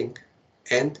own thing.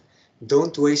 And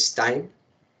don't waste time.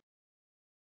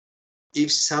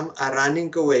 If some are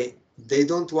running away, they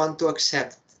don't want to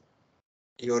accept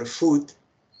your food,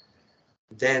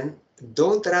 then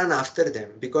don't run after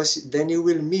them, because then you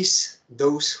will miss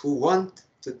those who want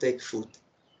to take food.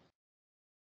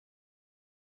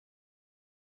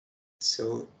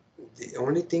 So the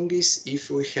only thing is if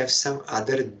we have some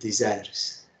other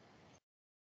desires.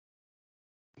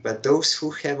 But those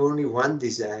who have only one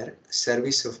desire,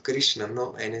 service of Krishna,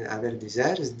 no any other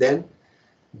desires, then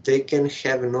they can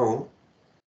have no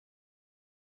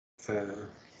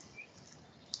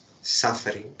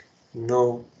suffering,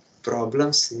 no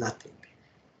problems, nothing.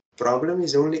 Problem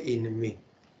is only in me,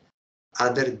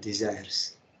 other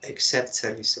desires, except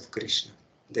service of Krishna.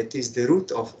 That is the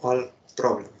root of all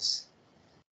problems.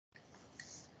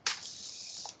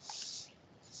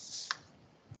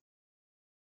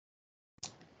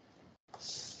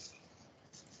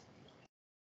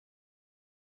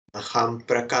 Aham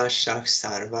prakashah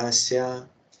sarvasya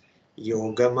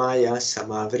yogamaya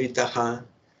samavritaha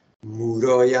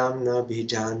muroyam na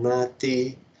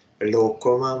bhijanati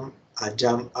lokomam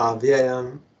ajam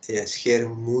avyayam. Yes, here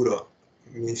muro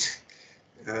means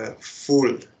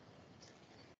full.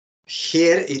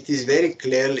 Here it is very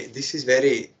clearly, this is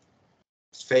very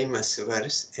famous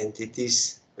verse, and it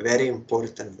is very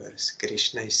important verse.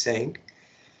 Krishna is saying,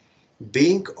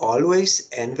 being always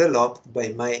enveloped by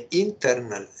my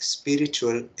internal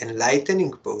spiritual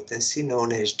enlightening potency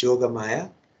known as Yogamaya,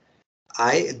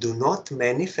 I do not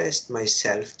manifest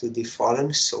myself to the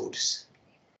fallen souls.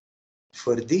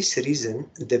 For this reason,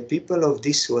 the people of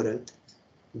this world,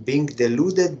 being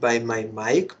deluded by my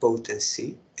Mayic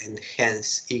potency and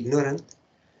hence ignorant,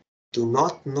 do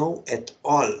not know at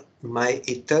all my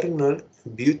eternal,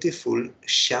 beautiful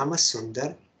Shyama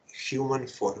Sundar human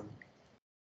form.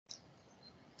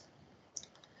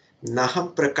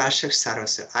 Naham Prakashak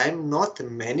Sarvasya. I am not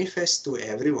manifest to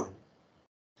everyone.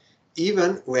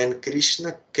 Even when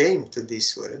Krishna came to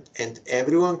this world and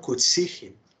everyone could see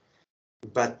him,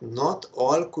 but not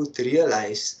all could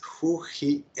realize who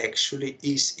he actually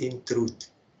is in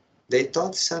truth. They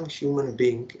thought some human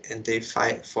being and they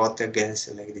fought against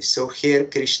him like this. So here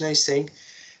Krishna is saying,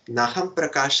 Naham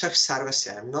Prakashak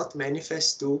Sarvasya. I am not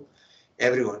manifest to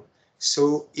everyone.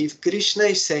 So if Krishna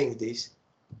is saying this,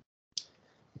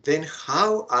 then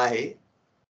how I,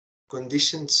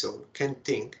 conditioned soul, can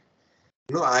think,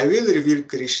 no, I will reveal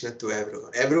Krishna to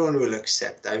everyone. Everyone will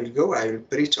accept. I will go, I will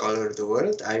preach all over the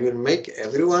world. I will make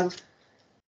everyone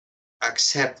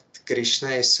accept Krishna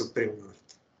as Supreme Lord.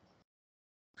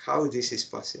 How this is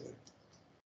possible?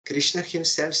 Krishna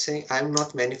himself saying, I am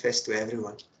not manifest to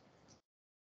everyone.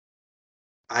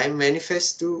 I am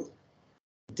manifest to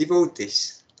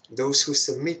devotees, those who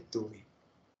submit to me,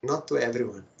 not to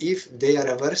everyone. If they are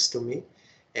averse to me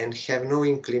and have no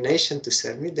inclination to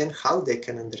serve me, then how they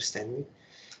can understand me?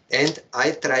 And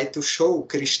I try to show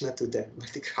Krishna to them.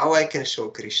 But how I can show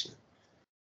Krishna?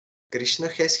 Krishna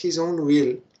has his own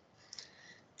will,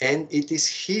 and it is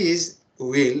his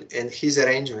will and his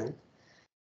arrangement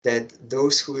that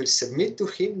those who will submit to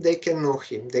him, they can know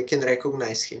him, they can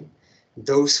recognize him.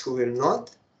 Those who will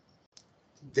not,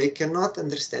 they cannot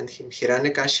understand him.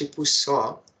 Hiranyakashipu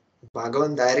saw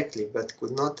Bhagavan directly, but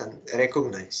could not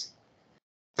recognize.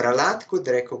 Prahlad could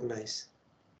recognize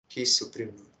his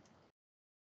Supreme Lord.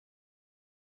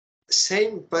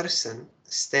 Same person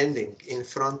standing in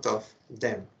front of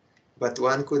them, but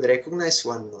one could recognize,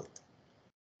 one not.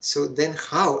 So then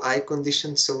how I,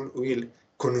 conditioned soul, will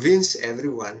convince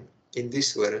everyone in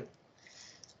this world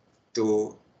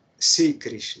to see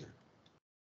Krishna,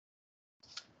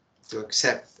 to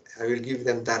accept? I will give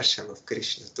them darshan of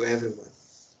Krishna to everyone.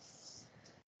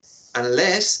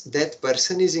 Unless that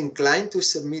person is inclined to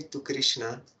submit to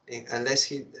Krishna, unless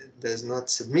he does not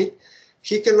submit,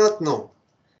 he cannot know.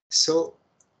 So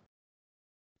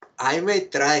I may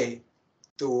try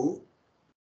to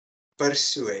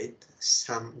persuade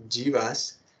some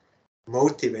jivas,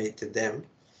 motivate them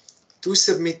to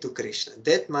submit to Krishna.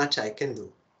 That much I can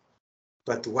do.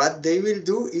 But what they will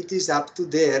do, it is up to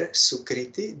their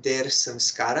sukriti, their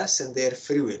samskaras, and their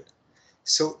free will.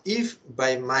 So if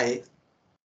by my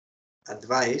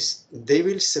advice they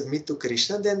will submit to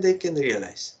Krishna, then they can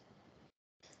realize.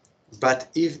 But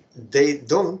if they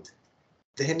don't,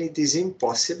 then it is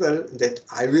impossible that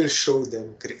I will show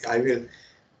them, I will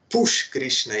push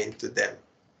Krishna into them.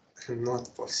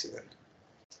 Not possible.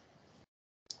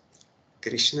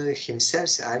 Krishna himself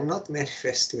said, I am not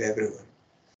manifest to everyone.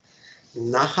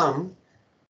 Naham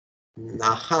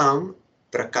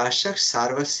prakashak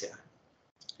sarvasya.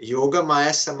 Yoga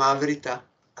maya samavrita.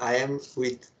 I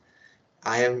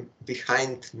am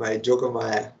behind my yoga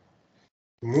maya.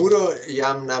 Muro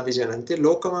yam na vijanante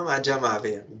lokamam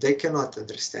ajamavya. They cannot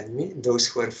understand me. Those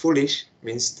who are foolish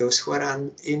means those who are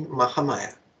in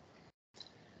Mahamaya.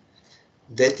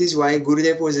 That is why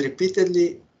Gurudev was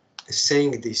repeatedly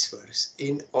saying this verse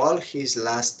in all his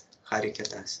last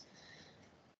Harikathas.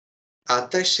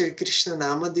 Ata Shri Krishna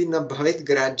namadi na bhavet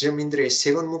grajyam indre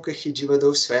sevan mukha hi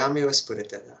jivado swayameva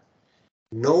spuritada.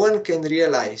 No one can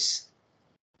realize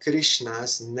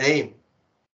Krishna's name,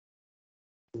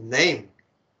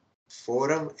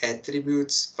 form,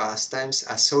 attributes, pastimes,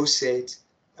 associates,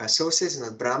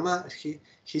 not Brahma.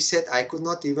 He said, I could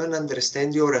not even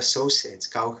understand your associates,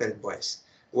 cowherd boys.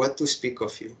 What to speak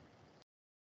of you?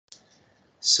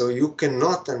 So you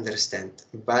cannot understand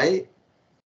by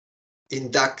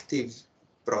inductive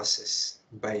process,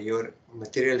 by your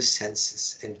material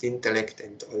senses and intellect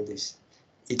and all this.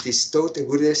 It is totally,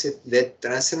 Gurudev said that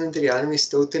transcendental realm is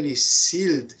totally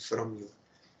sealed from you,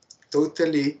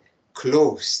 totally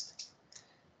closed.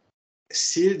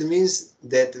 Sealed means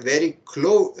that very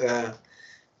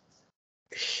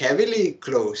heavily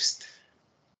closed.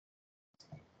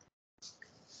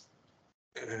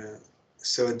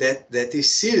 So that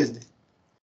is sealed.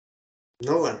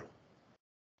 No one.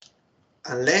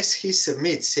 Unless he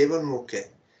submits, Sevan Mukhe,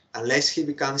 unless he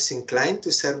becomes inclined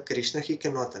to serve Krishna, he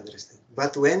cannot understand.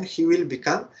 But when he will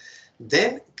become,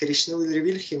 then Krishna will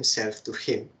reveal himself to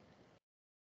him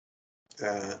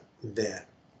there.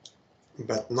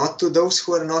 But not to those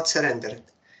who are not surrendered.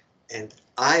 And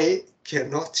I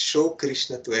cannot show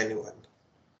Krishna to anyone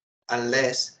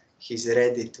unless he's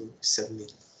ready to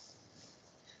submit.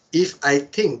 If I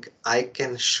think I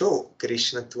can show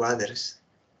Krishna to others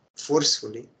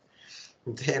forcefully,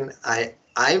 then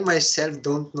I myself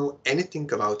don't know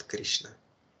anything about Krishna.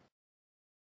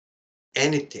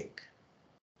 Anything.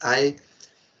 I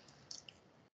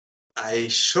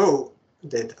show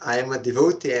that I am a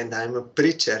devotee and I am a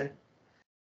preacher,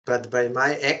 but by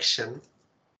my action,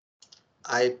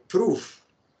 I prove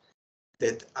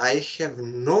that I have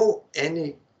no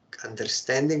any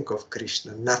understanding of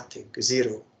Krishna, nothing,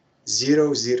 zero,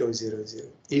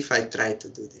 if I try to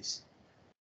do this.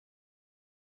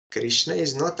 Krishna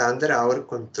is not under our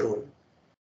control,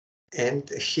 and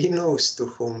he knows to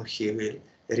whom he will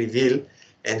reveal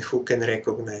and who can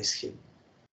recognize him.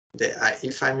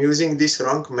 If I'm using this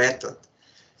wrong method,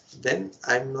 then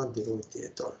I'm not devotee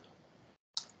at all.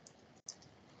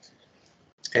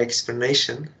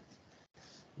 Explanation.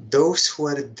 Those who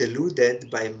are deluded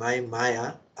by my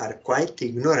Maya are quite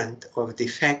ignorant of the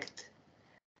fact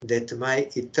that my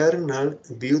eternal,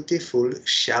 beautiful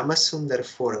Shyama Sundar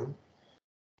form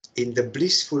in the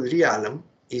blissful realm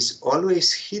is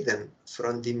always hidden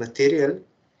from the material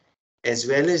as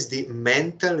well as the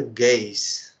mental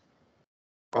gaze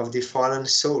of the fallen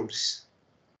souls.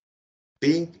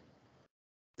 Being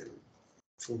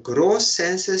gross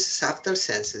senses, subtle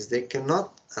senses, they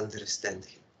cannot understand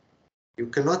him. You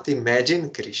cannot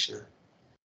imagine Krishna.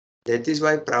 That is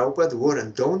why Prabhupada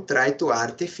warned, don't try to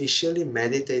artificially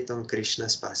meditate on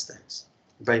Krishna's pastimes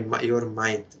by your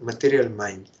mind, material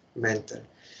mind, mental.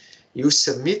 You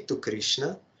submit to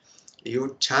Krishna,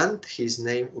 you chant his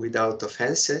name without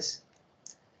offenses,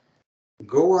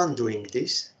 go on doing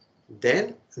this,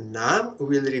 then Nam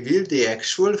will reveal the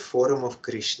actual form of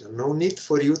Krishna. No need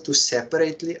for you to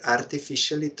separately,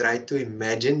 artificially try to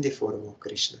imagine the form of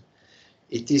Krishna.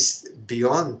 It is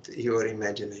beyond your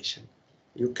imagination.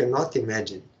 You cannot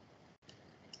imagine.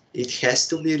 It has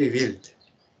to be revealed.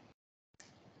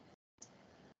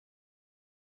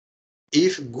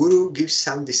 If Guru gives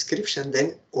some description,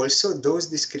 then also those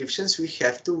descriptions we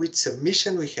have to, with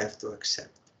submission, we have to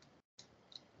accept.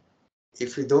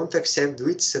 If we don't accept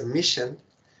with submission,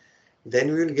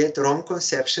 then we will get wrong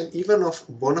conception even of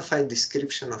bona fide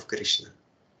description of Krishna.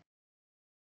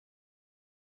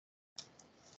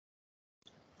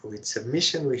 With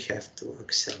submission we have to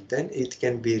accept, then it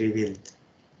can be revealed.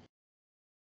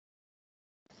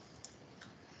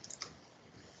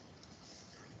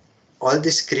 all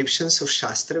descriptions of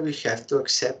Shastra we have to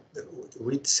accept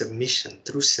with submission,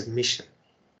 through submission.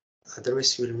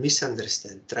 Otherwise we'll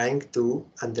misunderstand, trying to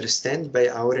understand by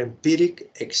our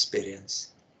empiric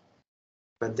experience.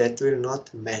 But that will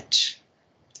not match,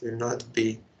 it will not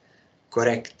be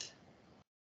correct.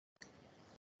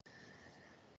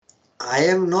 I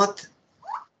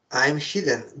am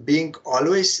hidden, being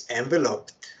always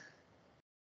enveloped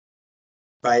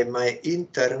by my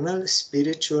internal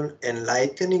spiritual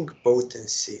enlightening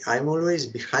potency. I'm always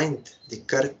behind the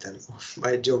curtain of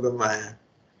my Yogamaya.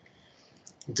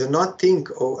 Do not think,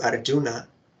 O Arjuna,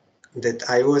 that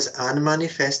I was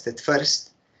unmanifest at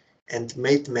first and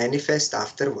made manifest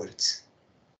afterwards.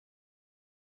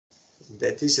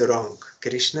 That is wrong.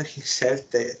 Krishna himself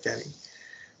telling,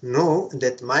 know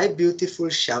that my beautiful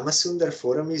Shyamasundar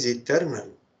form is eternal,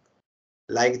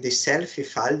 like the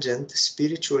self-effulgent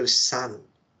spiritual sun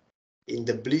in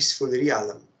the blissful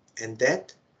realm, and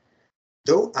that,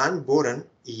 though unborn,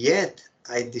 yet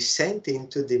I descend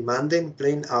into the mundane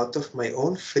plane out of my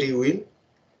own free will,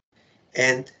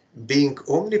 and being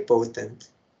omnipotent,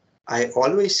 I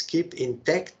always keep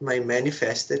intact my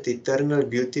manifested eternal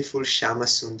beautiful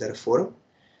Shyamasundar form,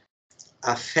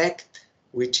 a fact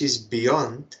which is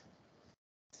beyond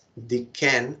the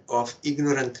ken of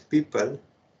ignorant people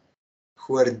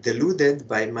who are deluded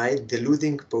by my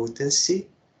deluding potency,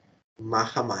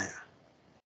 Mahamaya.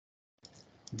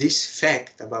 This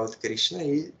fact about Krishna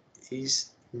is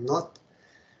not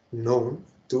known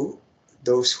to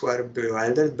those who are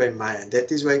bewildered by Maya.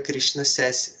 That is why Krishna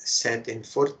said in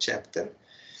 4th chapter,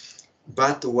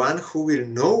 but one who will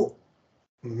know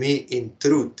me in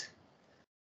truth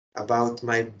about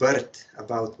my birth,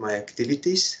 about my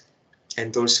activities,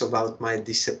 and also about my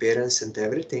disappearance and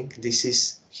everything, this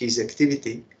is his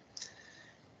activity.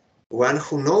 One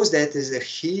who knows that is that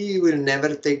he will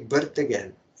never take birth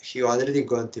again. He already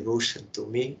got devotion to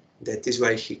me. That is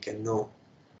why he can know.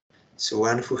 So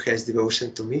one who has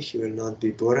devotion to me, he will not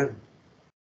be born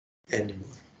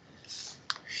anymore.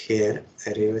 Here,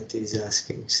 Revati is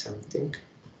asking something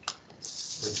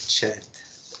on chat.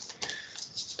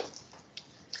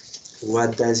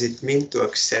 What does it mean to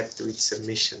accept with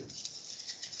submission?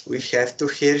 We have to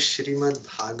hear Srimad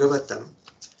Bhagavatam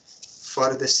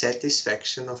for the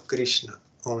satisfaction of Krishna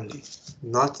only,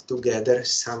 not to gather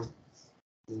some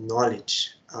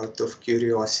knowledge out of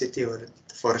curiosity or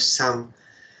for some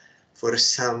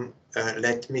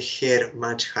let me hear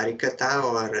much Harikatha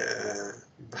or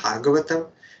Bhagavatam,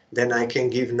 then I can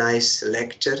give nice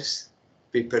lectures.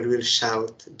 People will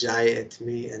shout Jai at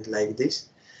me and like this.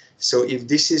 So if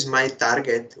this is my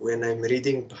target when I'm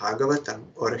reading Bhagavatam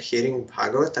or hearing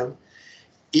Bhagavatam,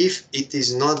 if it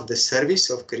is not the service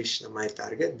of Krishna my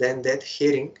target, then that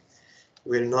hearing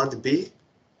will not be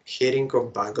hearing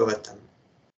of Bhagavatam.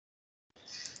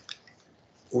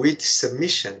 With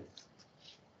submission,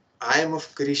 I am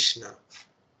of Krishna.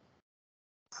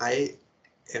 I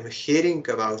am hearing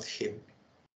about him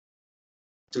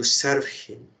to serve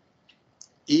him.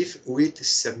 If with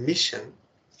submission,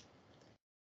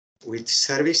 with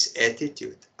service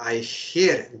attitude, I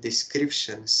hear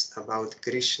descriptions about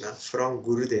Krishna from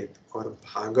Gurudev or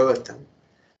Bhagavatam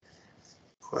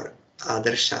or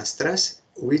other Shastras,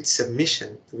 with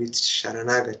submission, with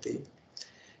Sharanagati,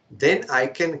 then I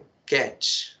can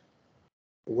catch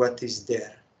what is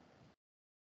there.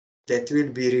 That will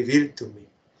be revealed to me.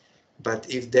 But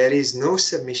if there is no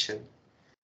submission,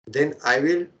 then I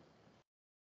will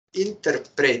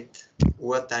interpret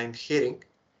what I'm hearing.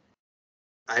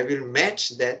 I will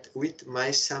match that with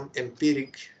my some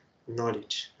empiric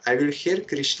knowledge. I will hear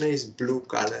Krishna is blue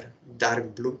color,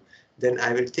 dark blue. Then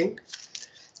I will think,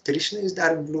 Krishna is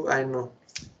dark blue, I know.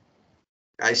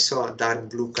 I saw dark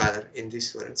blue color in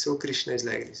this world. So Krishna is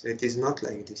like this. It is not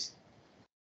like this.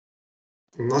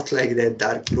 Not like that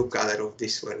dark blue color of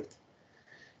this world.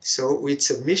 So with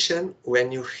submission,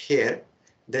 when you hear,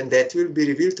 then that will be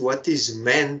revealed what is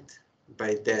meant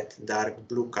by that dark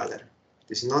blue color.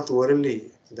 It is not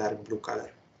worldly dark blue color.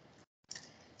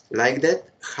 Like that,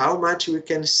 how much we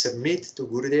can submit to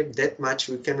Gurudev, that much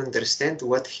we can understand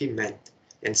what he meant.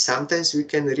 And sometimes we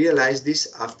can realize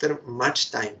this after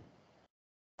much time.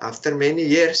 After many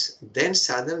years, then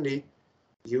suddenly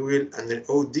you will understand,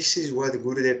 oh, this is what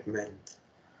Gurudev meant.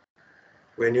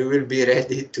 When you will be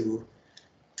ready to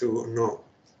know.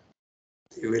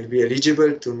 You will be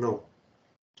eligible to know.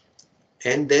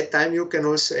 And that time you can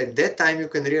also, at that time you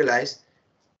can realize,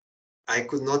 I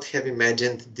could not have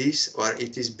imagined this, or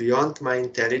it is beyond my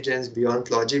intelligence, beyond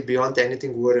logic, beyond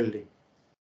anything worldly.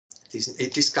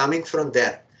 It is coming from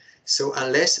there. So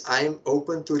unless I am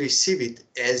open to receive it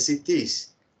as it is,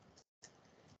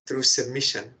 through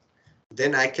submission,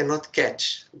 then I cannot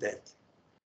catch that.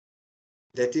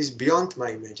 That is beyond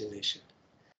my imagination.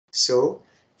 So,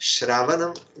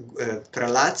 Shravanam,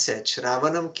 Prahlad said,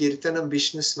 Shravanam, Kirtanam,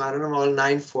 Vishnu Smaranam, all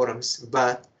 9 forms,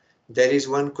 but there is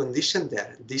one condition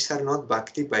there. These are not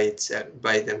bhakti by itself,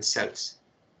 by themselves.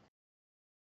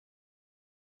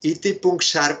 Iti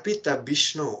Punksharpita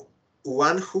Vishnu,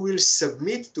 one who will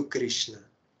submit to Krishna,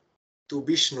 to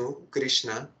Vishnu,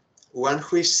 Krishna, one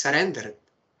who is surrendered,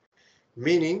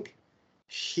 meaning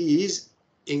he is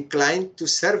inclined to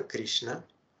serve Krishna.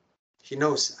 He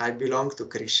knows I belong to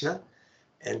Krishna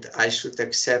and I should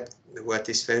accept what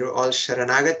is fair, all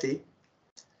Sharanagati.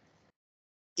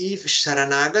 If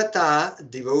Sharanagata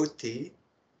devotee,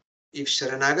 if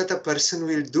Sharanagata person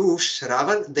will do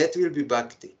Shravan, that will be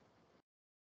bhakti.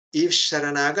 If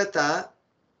Sharanagata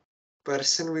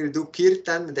person will do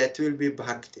Kirtan, that will be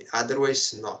bhakti,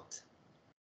 otherwise not.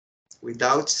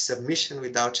 Without submission,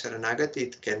 without Sharanagati,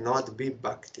 it cannot be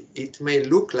bhakti. It may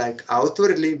look like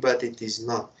outwardly, but it is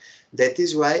not. That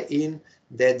is why in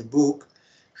that book,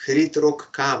 Hrit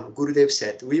Rok Kam, Gurudev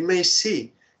said, we may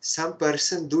see some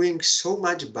person doing so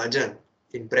much bhajan,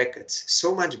 in brackets,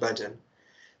 so much bhajan,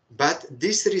 but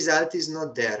this result is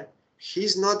not there. He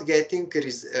is not getting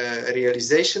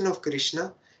realization of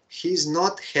Krishna. He is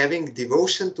not having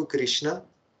devotion to Krishna,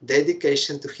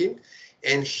 dedication to him,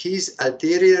 and his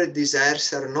ulterior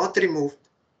desires are not removed.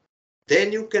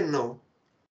 Then you can know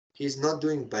he is not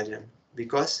doing bhajan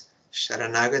because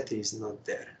Sharanagati is not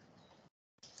there.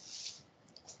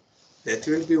 That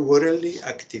will be worldly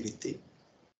activity,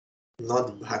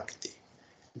 not bhakti.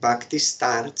 Bhakti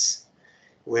starts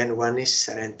when one is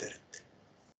surrendered.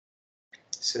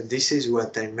 So this is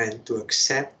what I meant, to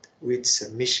accept with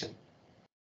submission.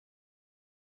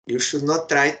 You should not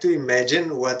try to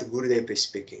imagine what Gurudev is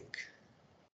speaking.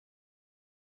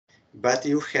 But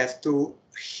you have to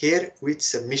hear with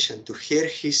submission, to hear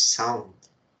his sound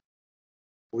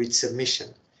with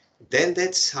submission. Then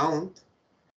that sound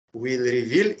will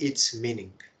reveal its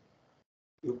meaning.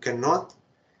 You cannot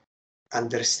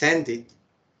understand it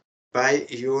by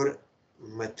your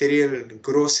material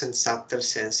gross and subtle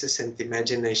senses and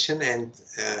imagination and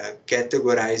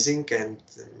categorizing and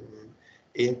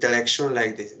intellectual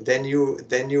like this. Then you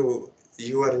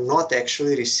are not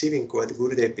actually receiving what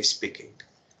Gurudev is speaking.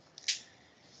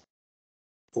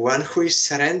 One who is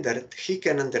surrendered, he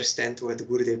can understand what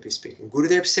Gurudev is speaking.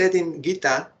 Gurudev said in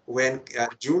Gita, when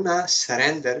Arjuna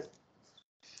surrendered,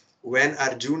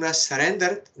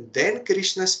 then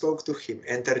Krishna spoke to him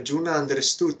and Arjuna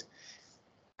understood.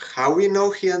 How we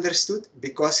know he understood?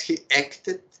 Because he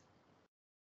acted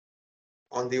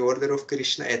on the order of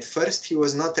Krishna. At first he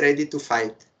was not ready to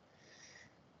fight,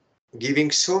 giving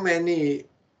so many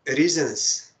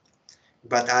reasons.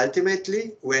 But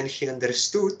ultimately, when he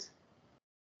understood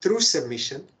through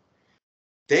submission,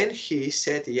 then he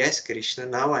said, yes, Krishna,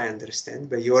 now I understand,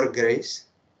 by your grace,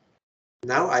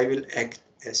 now I will act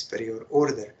as per your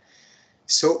order.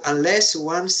 So unless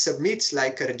one submits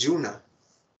like Arjuna,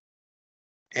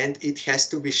 and it has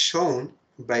to be shown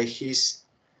by his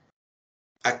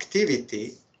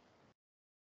activity,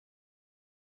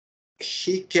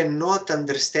 he cannot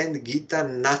understand Gita,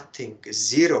 nothing,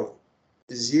 zero.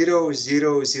 Our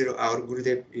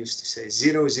Gurudev used to say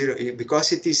 0, 0,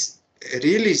 because it is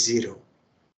really zero.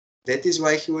 That is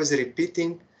why he was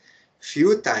repeating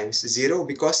few times 0,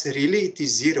 because really it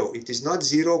is 0. It is not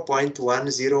 0.1,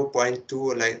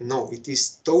 0.2, like, no, it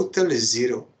is total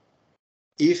 0.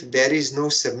 If there is no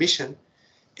submission,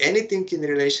 anything in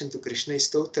relation to Krishna is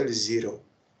total 0.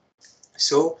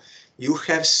 So you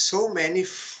have so many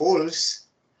false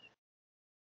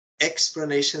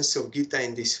explanations of Gita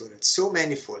in this world. So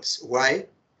many false. Why?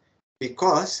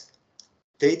 Because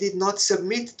they did not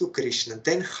submit to Krishna.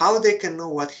 Then how they can know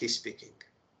what he's speaking?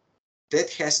 That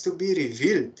has to be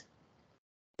revealed.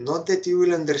 Not that you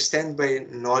will understand by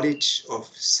knowledge of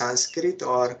Sanskrit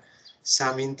or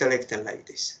some intellect and like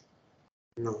this.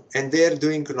 No. And they are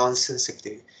doing nonsense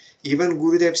activity. Even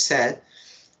Gurudev said,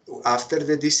 after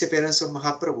the disappearance of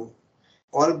Mahaprabhu,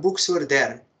 all books were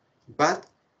there, but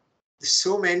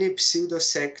so many pseudo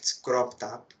sects cropped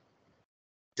up.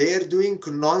 They are doing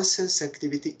nonsense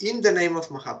activity in the name of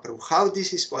Mahaprabhu. How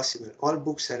this is possible? All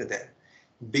books are there.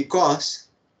 Because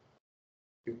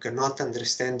you cannot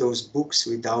understand those books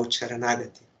without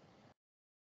Sharanagati.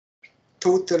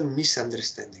 Total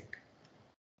misunderstanding.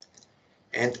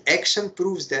 And action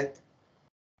proves that.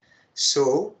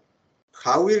 So,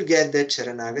 how we'll get that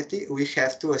Sharanagati? We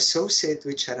have to associate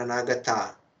with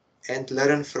Sharanagata and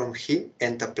learn from him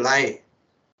and apply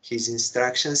his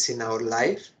instructions in our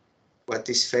life. What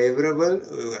is favorable,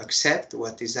 accept.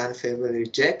 What is unfavorable,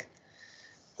 reject.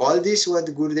 All this what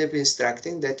Gurudev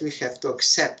instructing, that we have to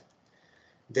accept.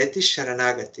 That is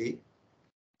Sharanagati.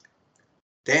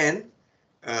 Then,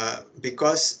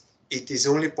 because it is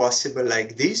only possible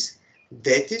like this,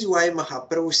 that is why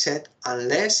Mahaprabhu said,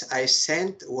 unless I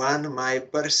send one my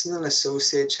personal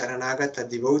associate Sharanagata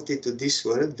devotee to this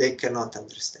world, they cannot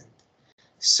understand.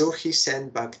 So he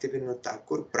sent Bhaktivinoda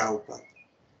Thakur Prabhupada.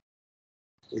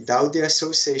 Without the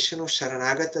association of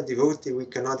Sharanagata devotee, we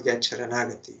cannot get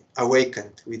Sharanagati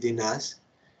awakened within us,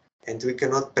 and we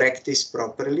cannot practice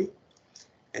properly,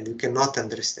 and we cannot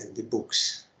understand the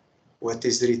books, what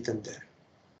is written there.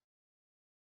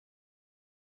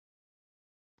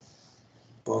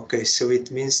 Okay, so it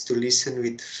means to listen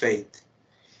with faith.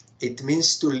 It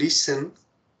means to listen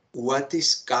what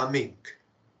is coming,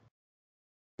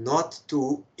 not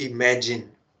to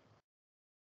imagine.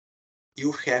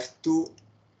 You have to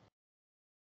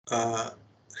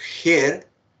hear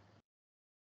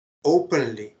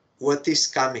openly what is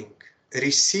coming,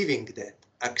 receiving that,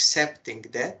 accepting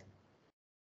that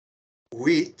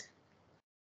with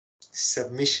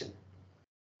submission.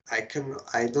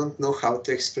 I don't know how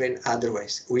to explain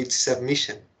otherwise. With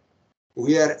submission.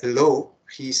 We are low,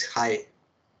 he is high.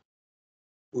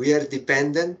 We are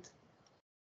dependent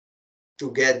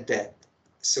to get that.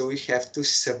 So we have to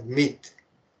submit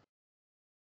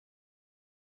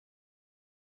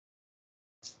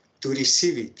to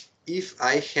receive it. If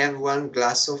I have one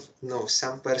glass of, no,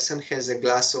 some person has a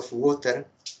glass of water,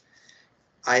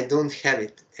 I don't have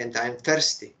it and I'm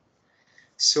thirsty.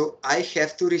 So I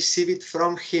have to receive it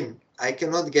from him. I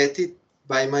cannot get it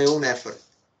by my own effort.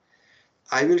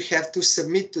 I will have to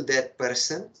submit to that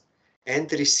person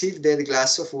and receive that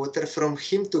glass of water from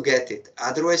him to get it.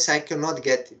 Otherwise, I cannot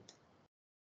get it.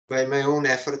 By my own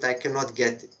effort, I cannot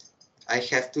get it. I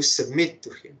have to submit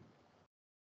to him.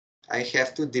 I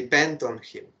have to depend on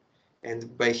him.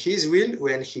 And by his will,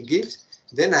 when he gives,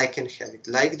 then I can have it.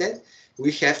 Like that,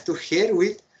 we have to hear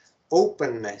with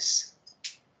openness,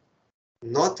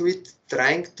 not with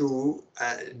trying to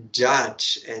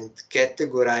judge and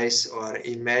categorize or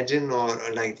imagine or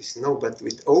like this. No, but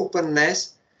with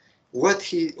openness, what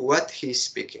he's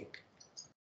speaking.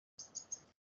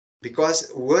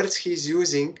 Because words he's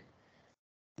using,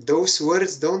 those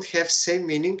words don't have same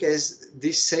meaning as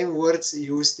these same words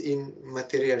used in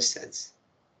material sense.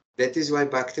 That is why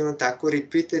Bhaktivinoda Thakur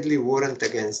repeatedly warned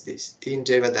against this in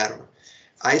Jaiva Dharma.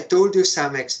 I told you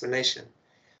some explanation,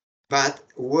 but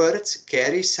words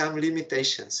carry some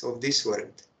limitations of this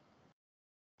world.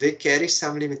 They carry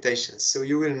some limitations, so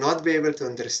you will not be able to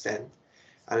understand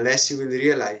unless you will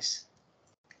realize.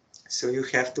 So you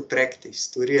have to practice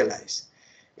to realize.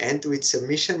 And with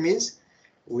submission means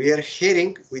we are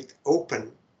hearing with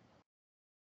open,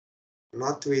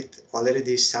 not with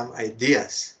already some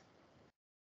ideas,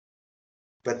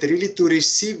 but really to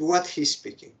receive what he's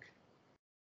speaking.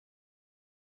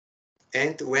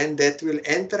 And when that will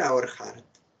enter our heart,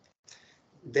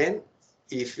 then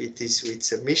if it is with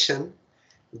submission,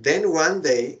 then one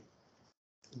day,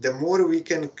 the more we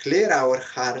can clear our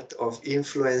heart of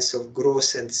influence of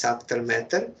gross and subtle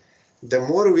matter, the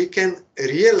more we can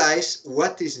realize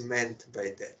what is meant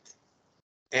by that.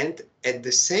 And at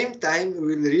the same time,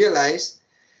 we will realize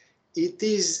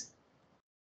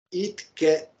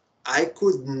I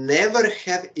could never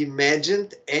have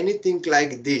imagined anything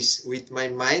like this with my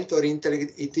mind or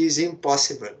intellect. It is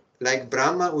impossible. Like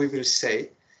Brahma, we will say,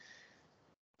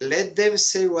 let them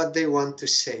say what they want to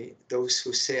say. Those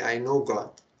who say, I know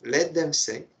God, let them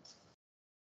say.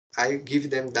 I give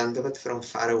them dandavat from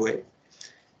far away.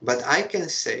 But I can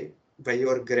say, by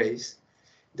your grace,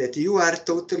 that you are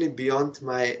totally beyond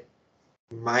my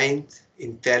mind,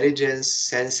 intelligence,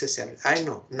 senses. I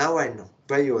know, now I know,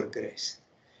 by your grace.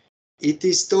 It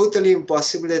is totally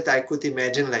impossible that I could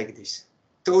imagine like this.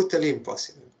 Totally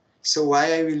impossible. So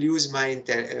why I will use my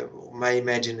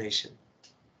imagination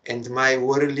and my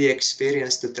worldly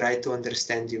experience to try to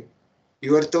understand you?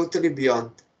 You are totally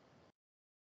beyond.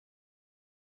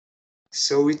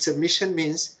 So with submission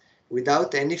means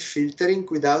without any filtering,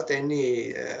 without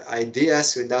any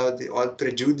ideas, without all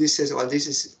prejudices, all this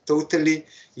is totally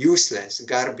useless,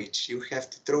 garbage. You have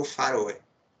to throw far away.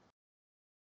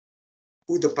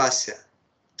 Udapasya.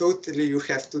 Totally you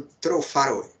have to throw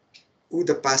far away.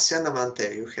 Udapasya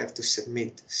namante, you have to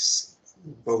submit,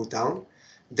 bow down,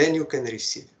 then you can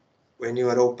receive when you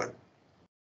are open.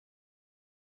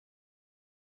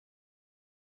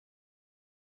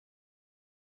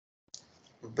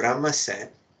 Brahma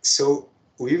said, so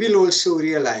we will also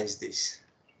realize this.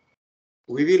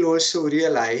 We will also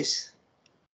realize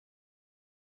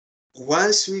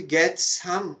once we get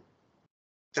some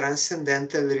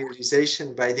transcendental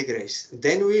realization by the grace.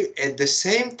 Then we, at the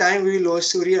same time, we will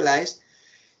also realize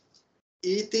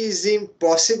it is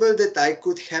impossible that I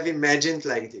could have imagined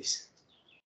like this.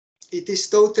 It is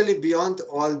totally beyond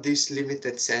all these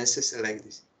limited senses like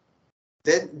this.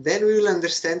 Then we will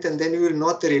understand, and then we will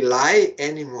not rely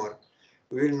anymore.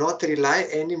 We will not rely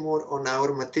anymore on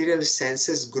our material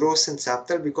senses, gross and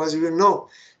subtle, because we will know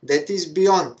that is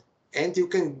beyond. And you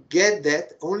can get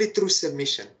that only through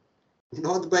submission,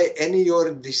 not by any your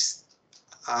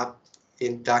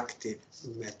inductive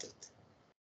method.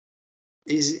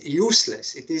 It is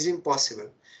useless. It is impossible.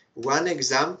 One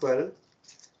example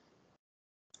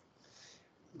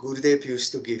Gurudev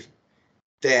used to give.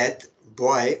 That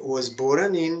boy was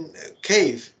born in a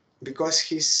cave because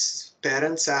his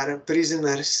parents are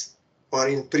prisoners or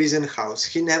in prison house.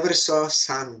 He never saw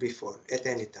sun before at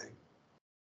any time.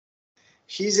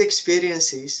 His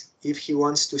experience is, if he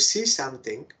wants to see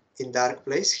something in dark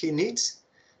place, he needs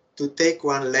to take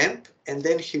one lamp and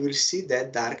then he will see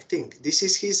that dark thing. This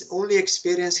is his only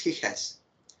experience he has.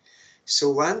 So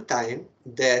one time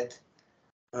that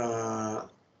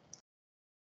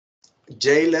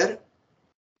jailer,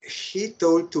 he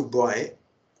told to boy,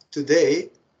 today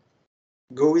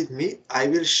go with me, I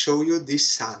will show you this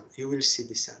sun, you will see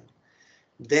the sun.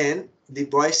 Then the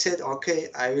boy said, okay,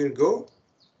 I will go,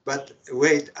 but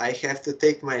wait, I have to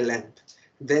take my lamp.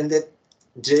 Then the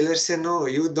jailer said, no,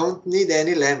 you don't need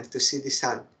any lamp to see the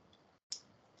sun.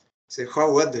 So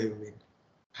how, what do you mean?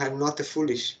 I'm not a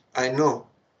foolish, I know.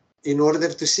 In order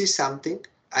to see something,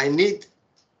 I need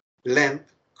lamp.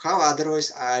 How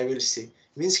otherwise I will see?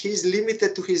 Means he is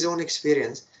limited to his own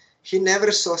experience. He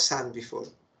never saw sun before.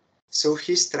 So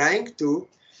he's trying to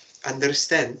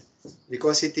understand,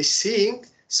 because it is seeing,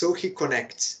 so he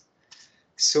connects.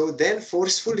 So then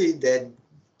forcefully that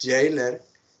jailer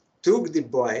took the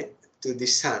boy to the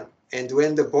sun. And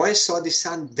when the boy saw the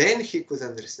sun, then he could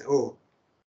understand, oh,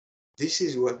 this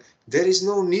is what, there is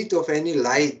no need of any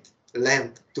light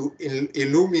lamp to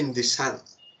illumine the sun.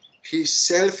 He's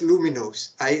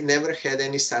self-luminous. I never had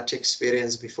any such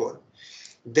experience before.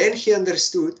 Then he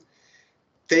understood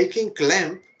taking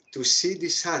lamp to see the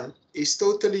sun is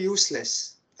totally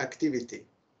useless activity.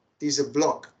 It is a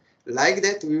block. Like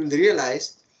that, we will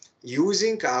realize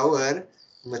using our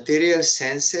material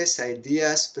senses,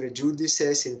 ideas,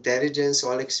 prejudices, intelligence,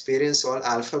 all experience, all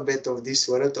alphabet of this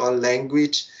world, all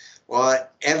language, or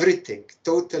everything,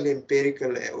 totally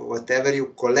empirical, whatever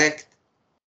you collect,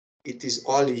 it is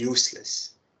all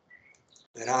useless,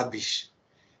 rubbish.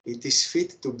 It is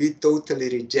fit to be totally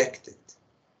rejected.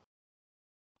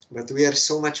 But we are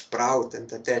so much proud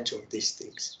and attached of these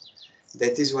things.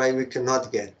 That is why we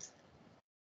cannot get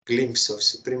glimpse of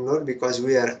Supreme Lord, because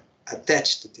we are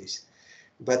attached to this.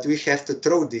 But we have to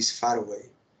throw this far away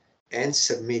and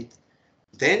submit.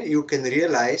 Then you can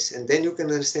realize, and then you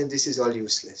can understand this is all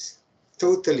useless.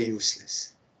 Totally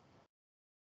useless.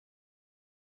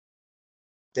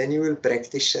 Then you will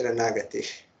practice Sharanagati.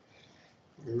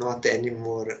 Not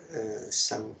anymore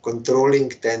some controlling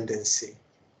tendency.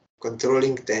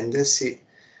 Controlling tendency,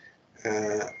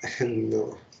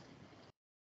 no,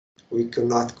 we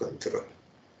cannot control.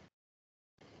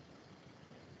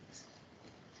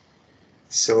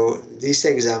 So this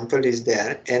example is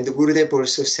there, and Gurudev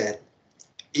also said,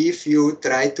 if you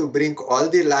try to bring all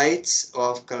the lights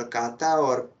of Calcutta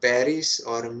or Paris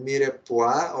or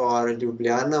Mirepoix or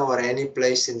Ljubljana or any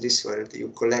place in this world, you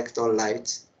collect all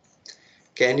lights,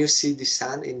 can you see the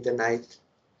sun in the night?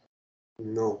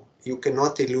 No, you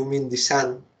cannot illumine the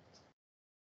sun.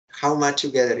 How much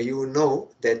you gather, you know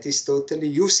that is totally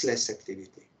useless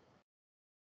activity.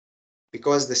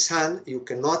 Because the sun you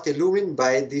cannot illumine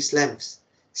by these lamps.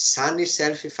 Sun is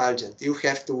self-effulgent. You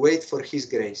have to wait for his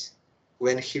grace.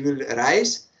 When he will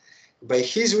rise, by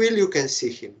his will you can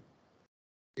see him.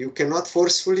 You cannot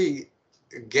forcefully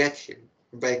get him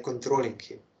by controlling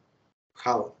him.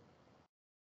 How?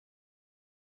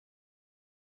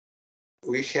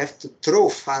 We have to throw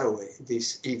far away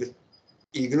this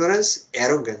ignorance,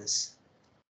 arrogance,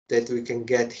 that we can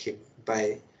get him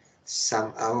by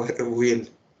some our will.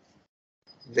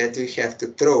 That we have to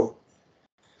throw.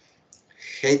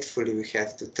 Hatefully we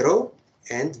have to throw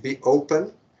and be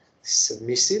open,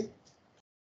 submissive,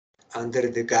 under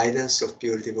the guidance of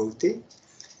pure devotee.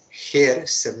 Hear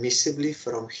submissively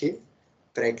from him,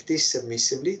 practice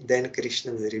submissively, then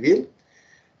Krishna will reveal.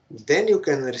 Then you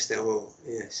can understand, oh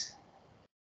yes,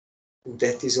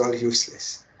 that is all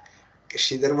useless.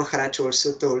 Sridhar Maharaj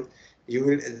also told, you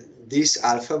will, this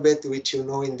alphabet which you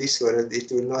know in this world,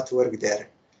 it will not work there.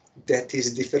 That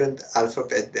is different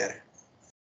alphabet there.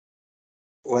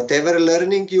 Whatever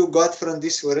learning you got from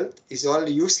this world is all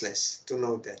useless to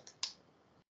know that.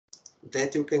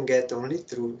 That you can get only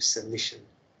through submission,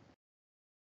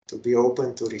 to be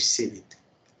open to receive it.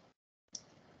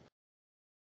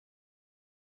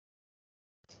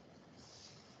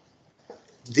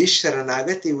 This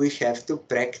Sharanagati we have to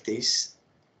practice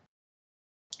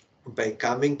by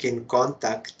coming in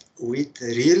contact with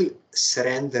real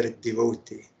surrendered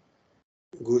devotee,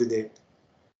 Gurudev.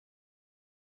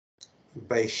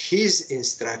 By his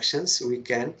instructions we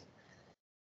can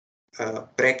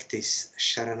practice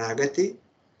Sharanagati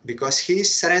because he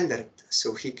is surrendered.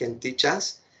 So he can teach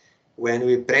us. When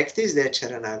we practice that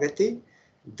Sharanagati,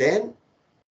 then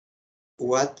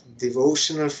what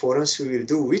devotional forms we will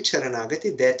do with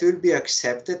Sharanagati, that will be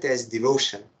accepted as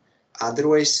devotion.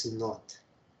 Otherwise not.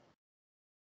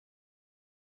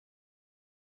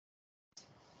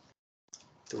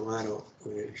 Tomorrow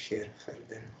we will hear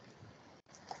further.